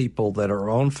follow people that are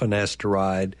on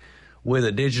finasteride with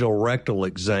a digital rectal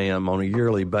exam on a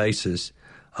yearly basis,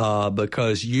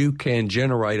 because you can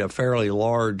generate a fairly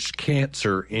large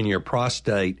cancer in your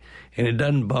prostate, and it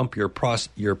doesn't bump your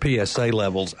PSA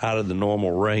levels out of the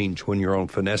normal range when you're on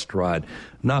finasteride.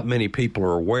 Not many people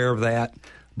are aware of that,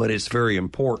 but it's very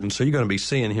important. So you're going to be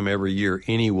seeing him every year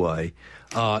anyway.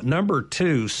 Number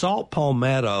two, saw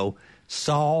palmetto,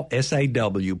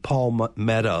 S-A-W,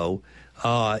 palmetto,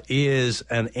 is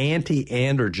an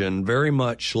anti-androgen, very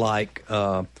much like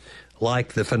the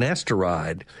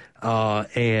finasteride,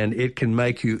 and it can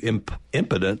make you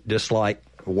impotent, just like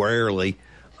rarely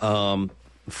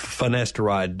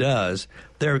finasteride does.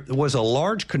 There was a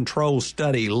large control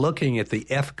study looking at the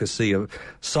efficacy of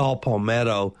saw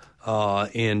palmetto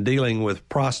in dealing with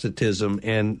prostatism,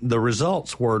 and the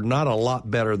results were not a lot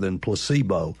better than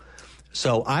placebo.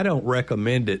 So I don't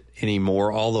recommend it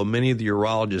anymore, although many of the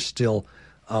urologists still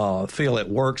feel it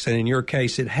works, and in your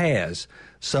case it has.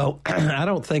 So I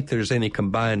don't think there's any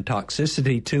combined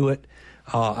toxicity to it.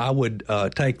 I would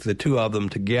take the two of them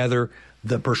together.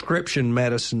 The prescription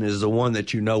medicine is the one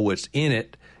that you know what's in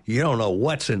it. You don't know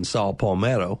what's in saw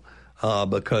palmetto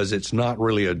because it's not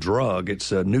really a drug.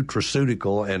 It's a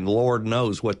nutraceutical, and Lord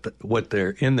knows what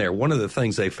they're in there. One of the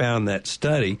things they found in that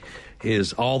study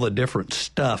is all the different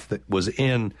stuff that was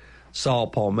in saw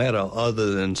palmetto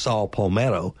other than saw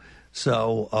palmetto.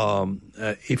 So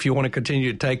if you want to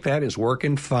continue to take that, it's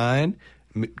working fine.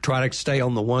 Try to stay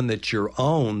on the one that you're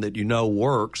on that you know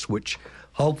works, which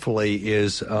hopefully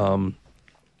is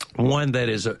one that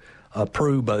is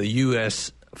approved by the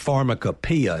U.S.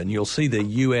 Pharmacopoeia, and you'll see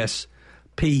the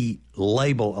USP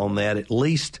label on that. At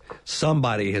least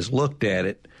somebody has looked at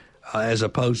it as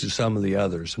opposed to some of the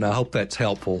others, and I hope that's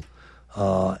helpful,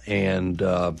 and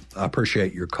I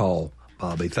appreciate your call,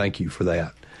 Bobby. Thank you for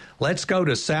that. Let's go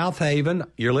to South Haven.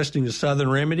 You're listening to Southern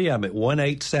Remedy. I'm at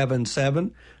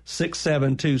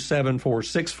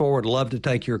 1-877-672-7464. I'd love to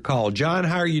take your call. John,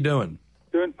 how are you doing?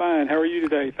 Doing fine. How are you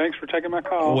today? Thanks for taking my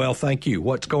call. Well, thank you.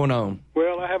 What's going on?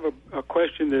 Well, I have a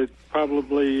question that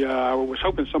probably I was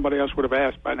hoping somebody else would have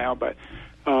asked by now, but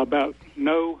about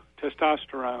no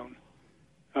testosterone.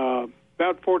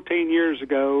 About 14 years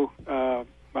ago,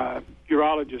 my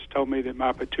urologist told me that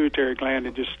my pituitary gland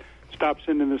had just stopped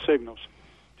sending the signals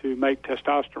to make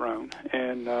testosterone.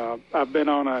 And I've been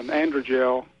on an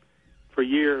androgel for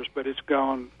years, but it's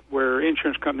gone where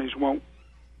insurance companies won't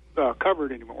cover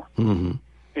it anymore. Mm-hmm.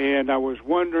 And I was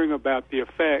wondering about the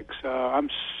effects. I'm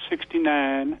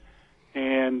 69,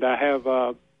 and I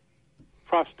have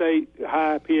prostate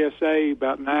high PSA,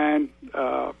 about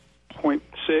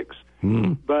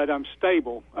 9.6, but I'm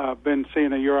stable. I've been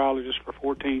seeing a urologist for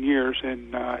 14 years,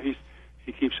 and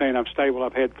he keeps saying I'm stable.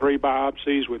 I've had 3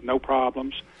 biopsies with no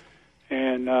problems.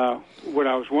 And what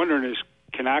I was wondering is,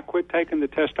 can I quit taking the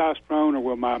testosterone, or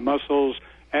will my muscles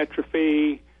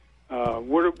atrophy?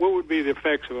 What would be the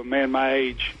effects of a man my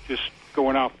age just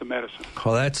going off the medicine?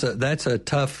 Well, that's a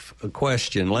tough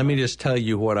question. Let me just tell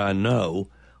you what I know.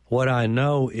 What I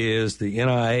know is the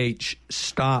NIH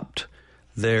stopped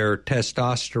their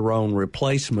testosterone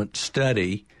replacement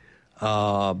study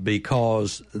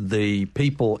because the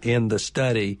people in the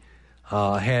study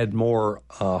had more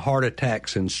heart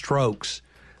attacks and strokes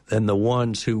than the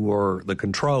ones who were the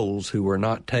controls who were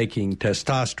not taking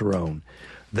testosterone.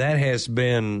 That has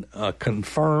been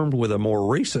confirmed with a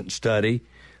more recent study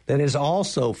that has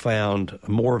also found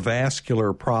more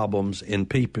vascular problems in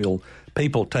people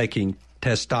taking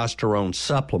testosterone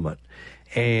supplement.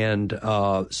 And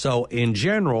so in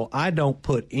general, I don't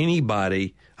put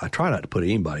anybody, I try not to put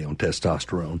anybody on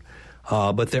testosterone,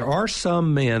 but there are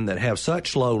some men that have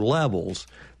such low levels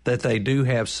that they do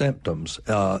have symptoms.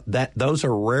 Those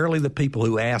are rarely the people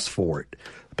who ask for it.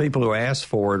 The people who ask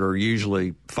for it are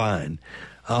usually fine.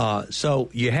 So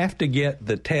you have to get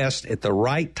the test at the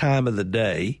right time of the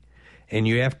day, and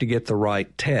you have to get the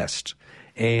right test.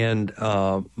 And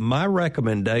my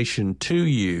recommendation to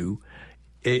you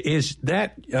is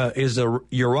that is a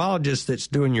urologist that's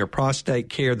doing your prostate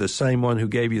care the same one who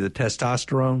gave you the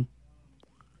testosterone?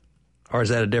 Or is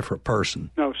that a different person?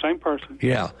 No, same person.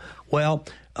 Yeah. Well,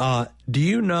 do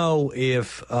you know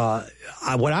if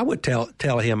what I would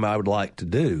tell him I would like to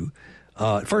do,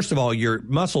 first of all, your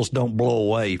muscles don't blow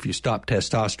away if you stop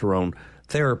testosterone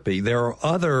therapy. There are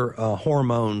other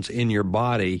hormones in your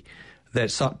body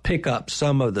that pick up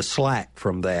some of the slack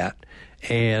from that.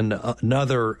 and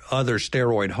other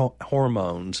steroid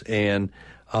hormones. And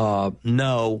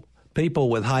no, people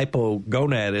with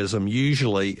hypogonadism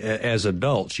usually, as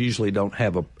adults, usually don't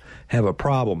have a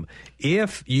problem.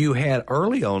 If you had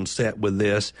early onset with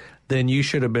this, then you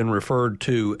should have been referred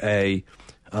to an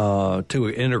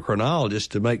endocrinologist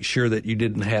to make sure that you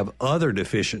didn't have other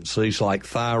deficiencies like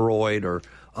thyroid or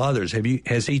others.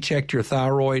 Has he checked your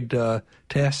thyroid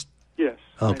test? Yes.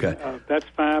 Okay. And, that's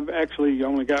fine. Actually, you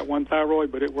only got one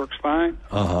thyroid, but it works fine.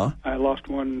 Uh-huh. I lost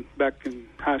one back in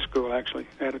high school, actually.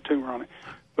 I had a tumor on it.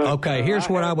 But, okay, here's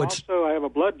what I would... Also, I have a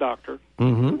blood doctor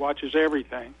who watches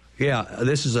everything. Yeah,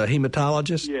 this is a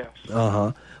hematologist? Yes.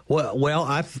 Uh-huh.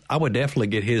 Well, I would definitely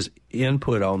get his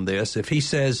input on this. If he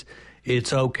says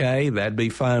it's okay, that'd be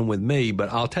fine with me.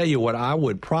 But I'll tell you what I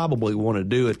would probably want to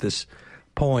do at this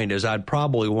point is I'd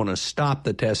probably want to stop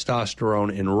the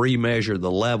testosterone and remeasure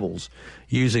the levels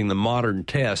using the modern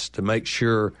test to make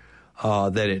sure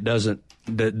that it doesn't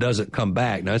come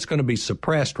back. Now, it's going to be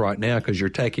suppressed right now because you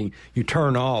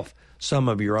turn off some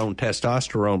of your own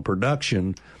testosterone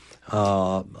production.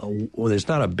 There's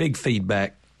not a big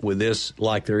feedback with this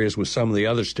like there is with some of the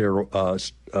other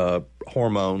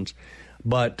hormones,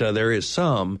 but there is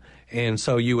some, and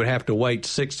so you would have to wait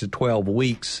 6 to 12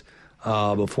 weeks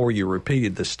before you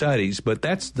repeated the studies. But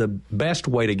that's the best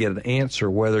way to get an answer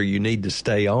whether you need to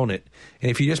stay on it.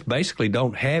 And if you just basically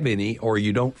don't have any, or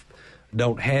you don't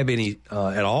have any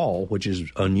at all, which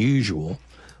is unusual,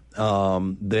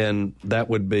 then that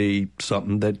would be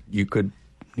something that you could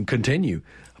continue.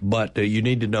 But you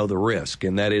need to know the risk,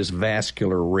 and that is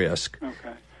vascular risk.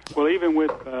 Okay. Well, even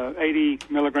with 80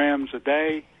 milligrams a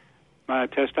day, my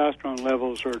testosterone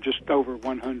levels are just over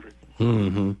 100.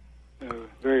 Mm-hmm.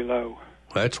 Very low.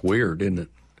 That's weird, isn't it?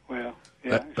 Well,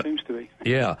 yeah, it seems to be.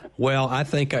 Yeah. Well, I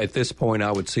think at this point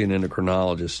I would see an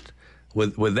endocrinologist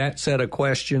with that set of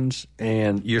questions.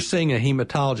 And you're seeing a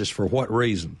hematologist for what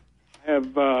reason? I have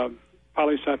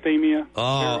polycythemia.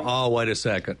 Oh, wait a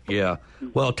second. Yeah.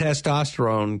 Well,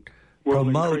 testosterone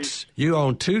promotes. You're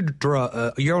on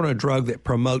a drug that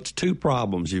promotes two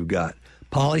problems you've got: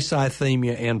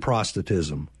 polycythemia and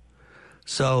prostatism.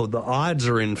 So the odds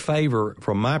are in favor,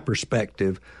 from my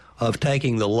perspective, of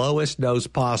taking the lowest dose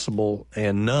possible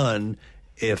and none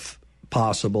if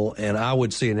possible. And I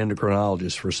would see an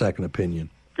endocrinologist for a second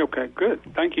opinion. Okay, good.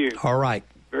 Thank you. All right.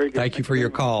 Very good. Thank you for your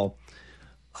call.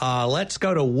 Let's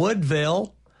go to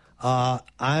Woodville.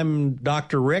 I'm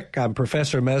Dr. Rick. I'm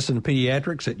professor of medicine and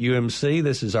pediatrics at UMC.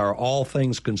 This is our All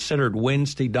Things Considered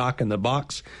Wednesday Doc in the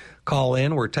Box call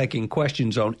in. We're taking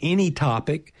questions on any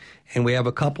topic, and we have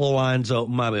a couple of lines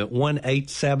open. I'm at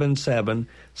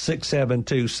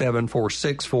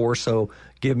 1-877-672-7464, so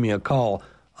give me a call.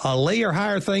 Lee, how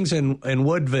are things in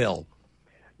Woodville?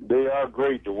 They are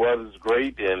great. The weather's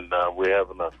great, and we're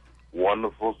having a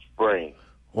wonderful spring.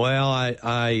 Well,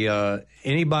 I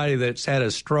anybody that's had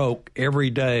a stroke every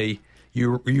day,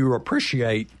 you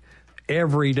appreciate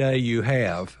every day you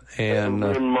have, and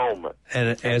every moment.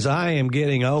 And as I am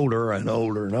getting older and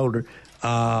older and older,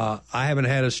 I haven't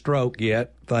had a stroke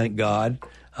yet, thank God.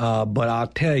 But I'll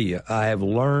tell you, I have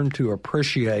learned to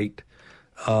appreciate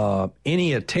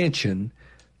any attention,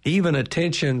 even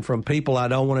attention from people I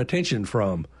don't want attention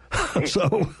from.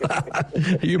 So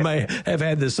you may have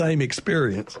had the same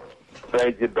experience.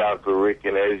 Thank you, Dr. Rick.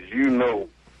 And as you know,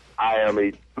 I am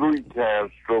a 3-time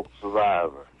stroke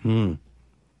survivor. 3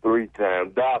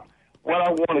 times. Doc, what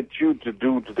I wanted you to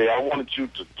do today, I wanted you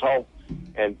to talk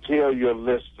and tell your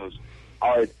listeners,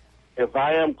 all right, if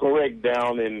I am correct,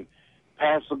 down in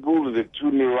Pascagoula, the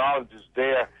 2 neurologists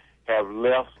there have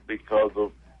left because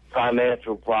of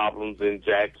financial problems in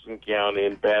Jackson County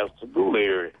and Pascagoula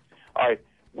area. All right,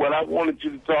 what I wanted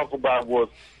you to talk about was,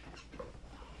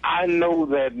 I know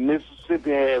that Mississippi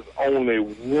has only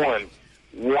one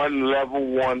level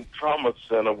 1 trauma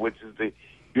center, which is the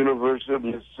University of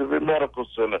Mississippi Medical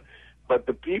Center. But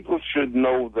the people should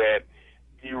know that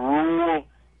the rural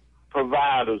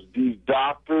providers, these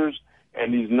doctors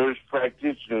and these nurse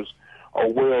practitioners, are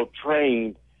well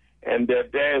trained, and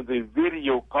that there's a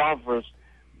video conference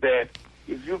that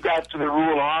if you got to the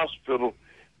rural hospital,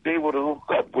 they would hook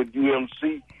up with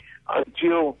UMC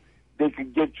until they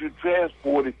could get you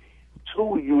transported to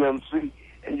UMC,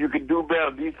 and you can do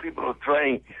better. These people are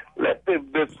trained. Let their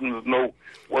listeners know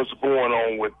what's going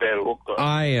on with that hookup.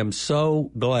 I am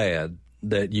so glad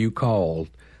that you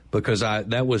called, because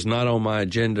that was not on my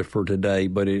agenda for today,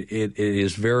 but it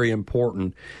is very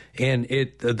important. And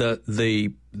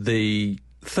the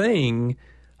thing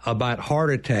about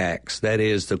heart attacks, that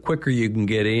is, the quicker you can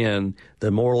get in, the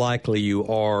more likely you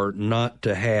are not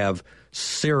to have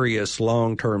serious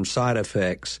long-term side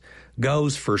effects,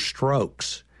 goes for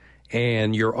strokes,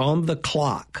 and you're on the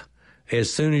clock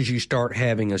as soon as you start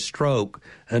having a stroke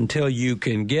until you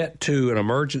can get to an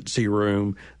emergency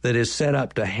room that is set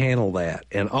up to handle that.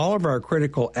 And all of our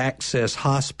critical access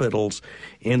hospitals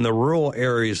in the rural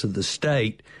areas of the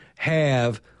state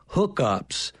have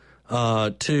hookups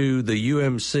to the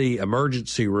UMC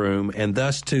emergency room and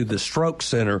thus to the stroke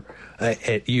center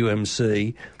at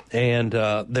UMC. And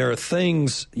there are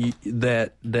things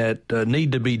that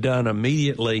need to be done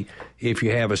immediately if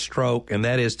you have a stroke, and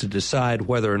that is to decide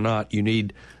whether or not you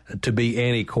need to be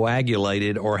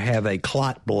anticoagulated or have a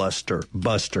clot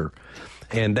buster.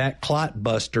 And that clot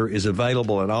buster is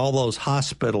available in all those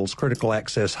hospitals, critical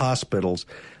access hospitals,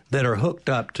 that are hooked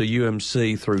up to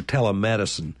UMC through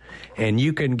telemedicine. And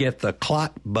you can get the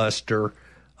clot buster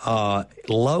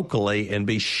locally and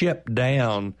be shipped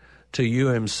down to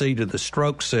UMC, to the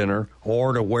stroke center,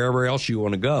 or to wherever else you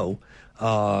want to go,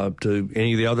 to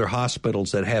any of the other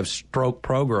hospitals that have stroke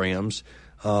programs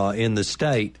in the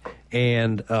state,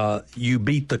 and you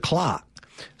beat the clock.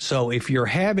 So if you're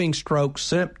having stroke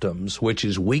symptoms, which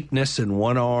is weakness in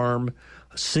one arm,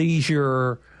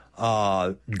 seizure,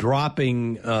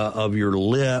 dropping of your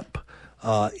lip,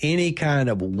 any kind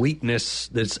of weakness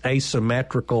that's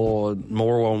asymmetrical,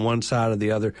 more on one side or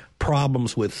the other,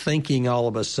 problems with thinking all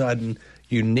of a sudden,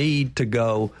 you need to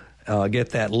go get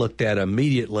that looked at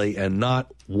immediately and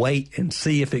not wait and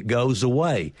see if it goes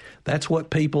away. That's what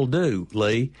people do,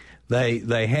 Lee.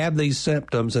 They have these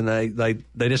symptoms and they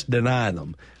just deny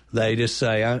them. They just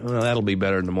say, well, that'll be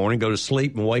better in the morning, go to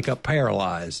sleep and wake up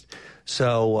paralyzed.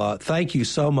 So thank you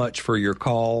so much for your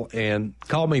call, and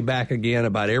call me back again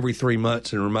about every 3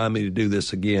 months and remind me to do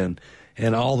this again,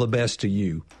 and all the best to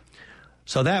you.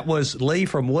 So that was Lee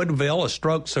from Woodville, a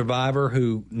stroke survivor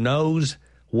who knows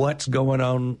what's going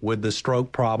on with the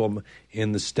stroke problem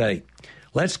in the state.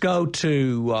 Let's go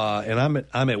to, and I'm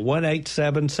at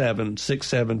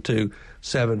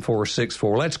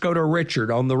 1-877-672-7464. Let's go to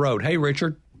Richard on the road. Hey,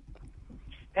 Richard.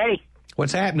 Hey.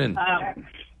 What's happening?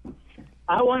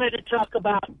 I wanted to talk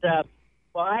about,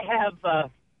 I have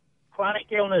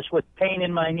chronic illness with pain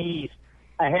in my knees.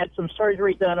 I had some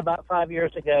surgery done about 5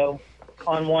 years ago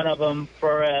on one of them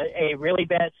for a really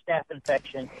bad staph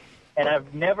infection, and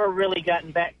I've never really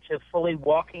gotten back to fully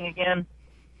walking again.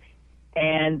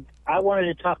 And I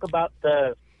wanted to talk about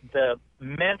the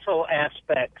mental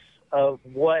aspects of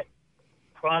what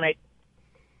chronic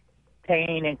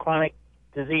pain and chronic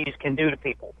disease can do to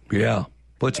people. Yeah.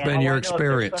 What's been your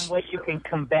experience? There's some way you can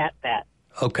combat that.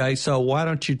 Okay, so why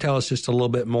don't you tell us just a little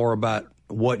bit more about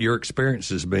what your experience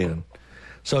has been?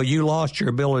 So you lost your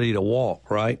ability to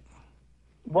walk, right?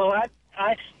 Well,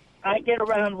 I get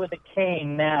around with a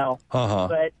cane now,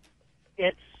 but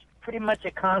it's pretty much a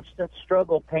constant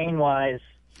struggle pain-wise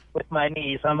with my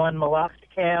knees. I'm on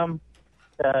meloxicam,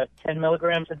 10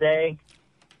 milligrams a day,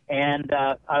 and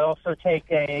I also take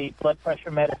a blood pressure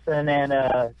medicine and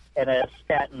a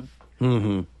statin.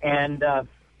 Mm-hmm. And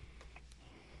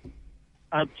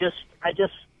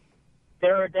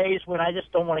there are days when I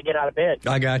just don't want to get out of bed.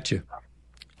 I got you.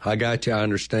 I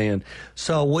understand.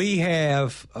 So we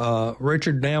have,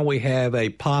 Richard, now we have a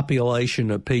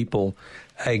population of people,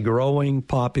 a growing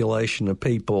population of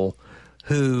people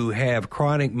who have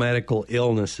chronic medical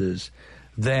illnesses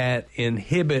that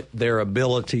inhibit their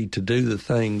ability to do the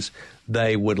things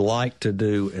they would like to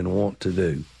do and want to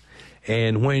do.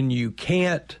 And when you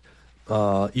can't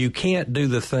do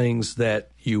the things that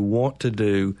you want to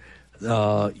do,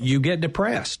 you get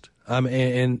depressed.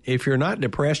 And if you're not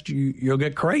depressed, you'll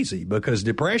get crazy, because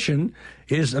depression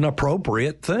is an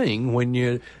appropriate thing when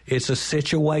it's a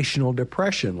situational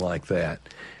depression like that.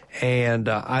 And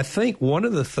I think one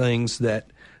of the things that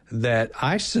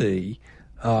I see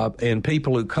in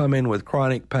people who come in with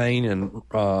chronic pain and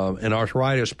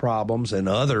arthritis problems and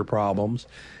other problems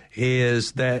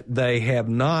is that they have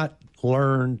not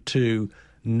learned to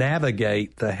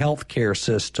navigate the healthcare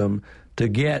system to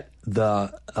get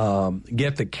the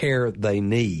care they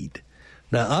need.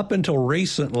 Now, up until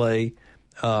recently,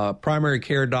 primary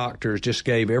care doctors just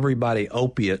gave everybody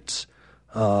opiates,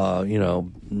 whatever,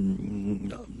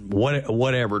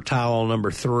 Tylenol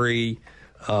number 3,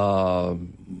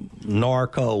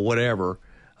 Narco, whatever,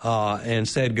 and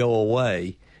said go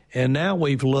away. And now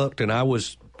we've looked, and I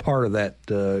was part of that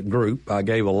group. I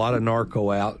gave a lot of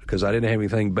Narco out because I didn't have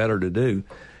anything better to do.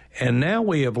 And now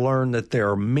we have learned that there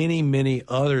are many, many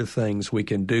other things we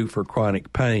can do for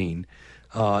chronic pain,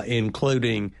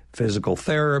 including physical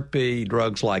therapy,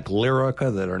 drugs like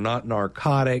Lyrica that are not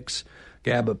narcotics,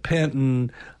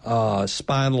 gabapentin,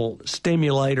 spinal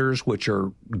stimulators, which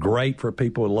are great for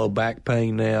people with low back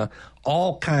pain now,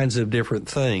 all kinds of different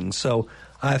things. So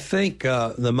I think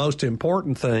the most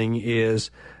important thing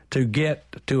is to get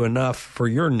to enough for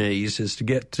your knees is to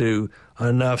get to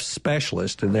enough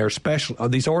specialists, and they're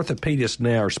these orthopedists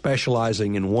now are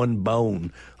specializing in one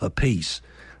bone apiece.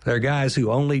 There are guys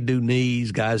who only do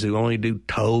knees, guys who only do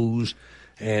toes,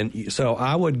 and so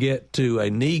I would get to a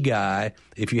knee guy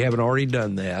if you haven't already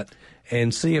done that,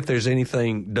 and see if there's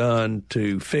anything done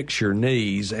to fix your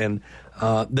knees. And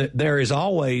there is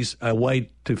always a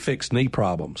way to fix knee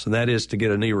problems, and that is to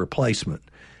get a knee replacement.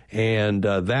 And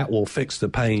that will fix the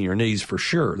pain in your knees for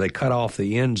sure. They cut off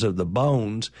the ends of the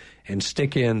bones and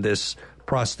stick in this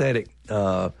prosthetic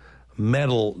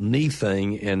metal knee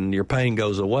thing, and your pain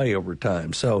goes away over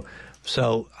time. So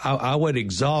I would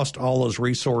exhaust all those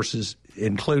resources,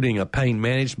 including a pain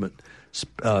management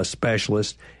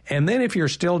specialist. And then if you're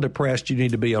still depressed, you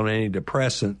need to be on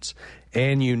antidepressants,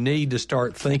 and you need to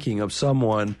start thinking of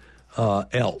someone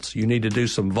else. You need to do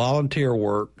some volunteer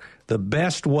work. The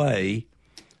best way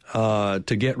to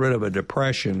get rid of a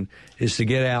depression is to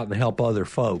get out and help other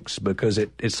folks, because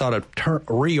it sort of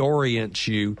reorients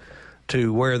you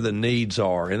to where the needs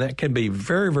are. And that can be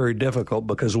very, very difficult,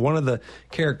 because one of the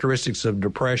characteristics of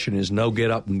depression is no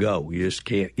get up and go. You just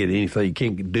can't get anything. You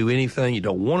can't do anything. You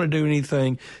don't want to do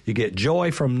anything. You get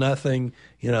joy from nothing,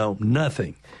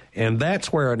 nothing. And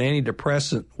that's where an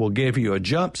antidepressant will give you a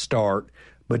jump start,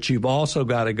 but you've also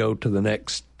got to go to the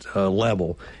next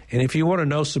level. And if you want to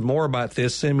know some more about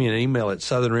this, send me an email at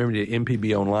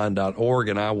southernremedy@mpbonline.org,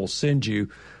 and I will send you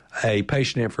a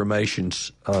patient information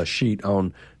sheet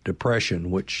on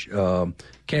depression, which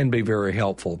can be very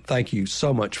helpful. Thank you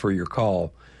so much for your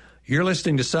call. You're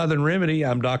listening to Southern Remedy.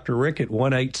 I'm Dr. Rick at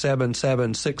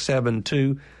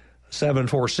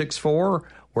 1-877-672-7464.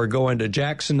 We're going to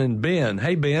Jackson and Ben.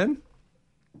 Hey, Ben.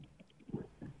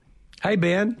 Hey,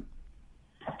 Ben.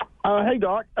 Hey,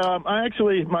 Doc. My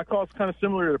call is kind of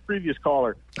similar to the previous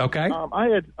caller. Okay.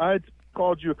 I had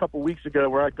called you a couple weeks ago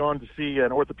where I'd gone to see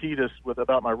an orthopedist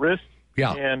about my wrist.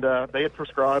 Yeah. And they had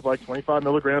prescribed like 25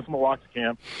 milligrams of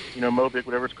meloxicam, Mobic,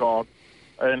 whatever it's called.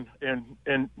 And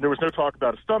there was no talk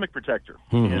about a stomach protector.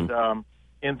 Mm-hmm.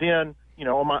 And then,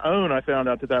 on my own, I found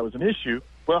out that was an issue.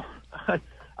 Well,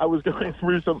 I was going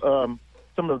through some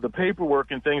of the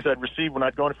paperwork and things I'd received when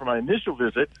I'd gone for my initial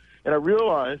visit, and I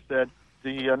realized that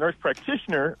the nurse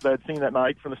practitioner that I'd seen that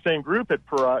night from the same group had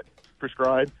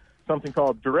prescribed something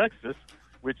called Durexis,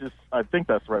 which is, I think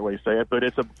that's the right way to say it, but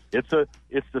it's the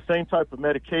same type of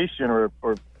medication or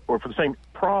for the same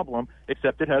problem,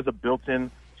 except it has a built-in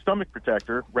stomach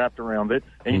protector wrapped around it,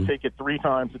 and you take it 3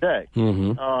 times a day.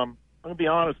 Mm-hmm. I'm going to be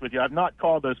honest with you. I've not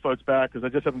called those folks back because I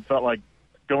just haven't felt like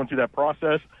going through that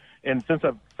process. And since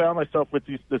I've found myself with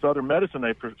this other medicine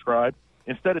they prescribe,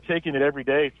 instead of taking it every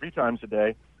day, 3 times a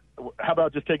day, how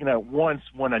about just taking that once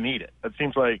when I need it? It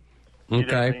seems like.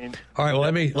 Okay. All right. Well,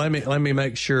 let me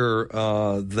make sure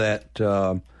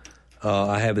that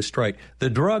I have this straight.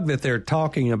 The drug that they're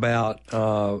talking about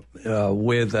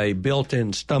with a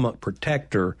built-in stomach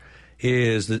protector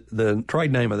is the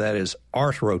trade name of that is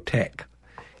Arthrotec,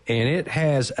 and it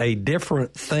has a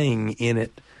different thing in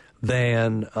it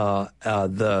than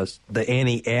the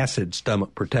anti-acid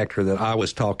stomach protector that I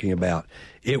was talking about.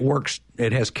 It works.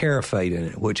 It has Carafate in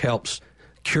it, which helps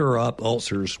cure up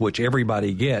ulcers, which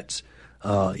everybody gets.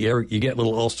 You get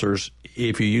little ulcers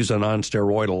if you use a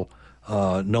non-steroidal,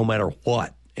 no matter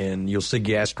what, and you'll see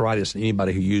gastritis in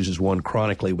anybody who uses one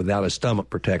chronically without a stomach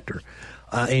protector.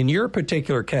 In your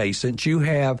particular case, since you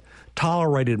have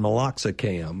tolerated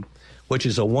meloxicam, which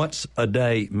is a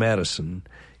once-a-day medicine,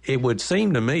 it would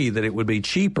seem to me that it would be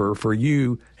cheaper for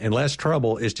you and less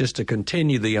trouble is just to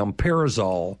continue the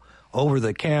Omeprazole over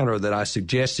the counter that I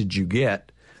suggested you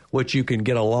get, which you can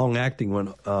get a long-acting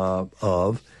one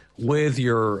of, with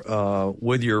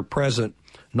your present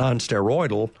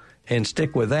non-steroidal, and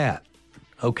stick with that,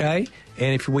 okay?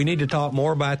 And if we need to talk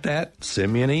more about that,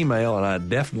 send me an email, and I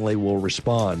definitely will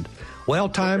respond. Well,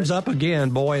 time's up again.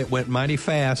 Boy, it went mighty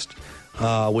fast.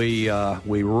 We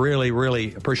really,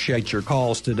 really appreciate your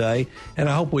calls today, and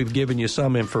I hope we've given you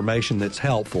some information that's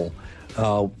helpful.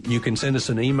 You can send us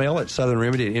an email at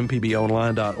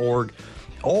southernremedy@mpbonline.org,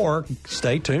 or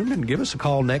stay tuned and give us a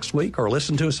call next week, or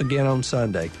listen to us again on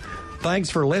Sunday. Thanks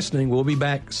for listening. We'll be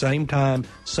back same time,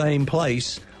 same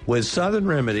place with Southern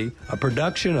Remedy, a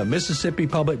production of Mississippi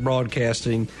Public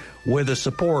Broadcasting with the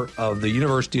support of the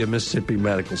University of Mississippi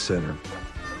Medical Center.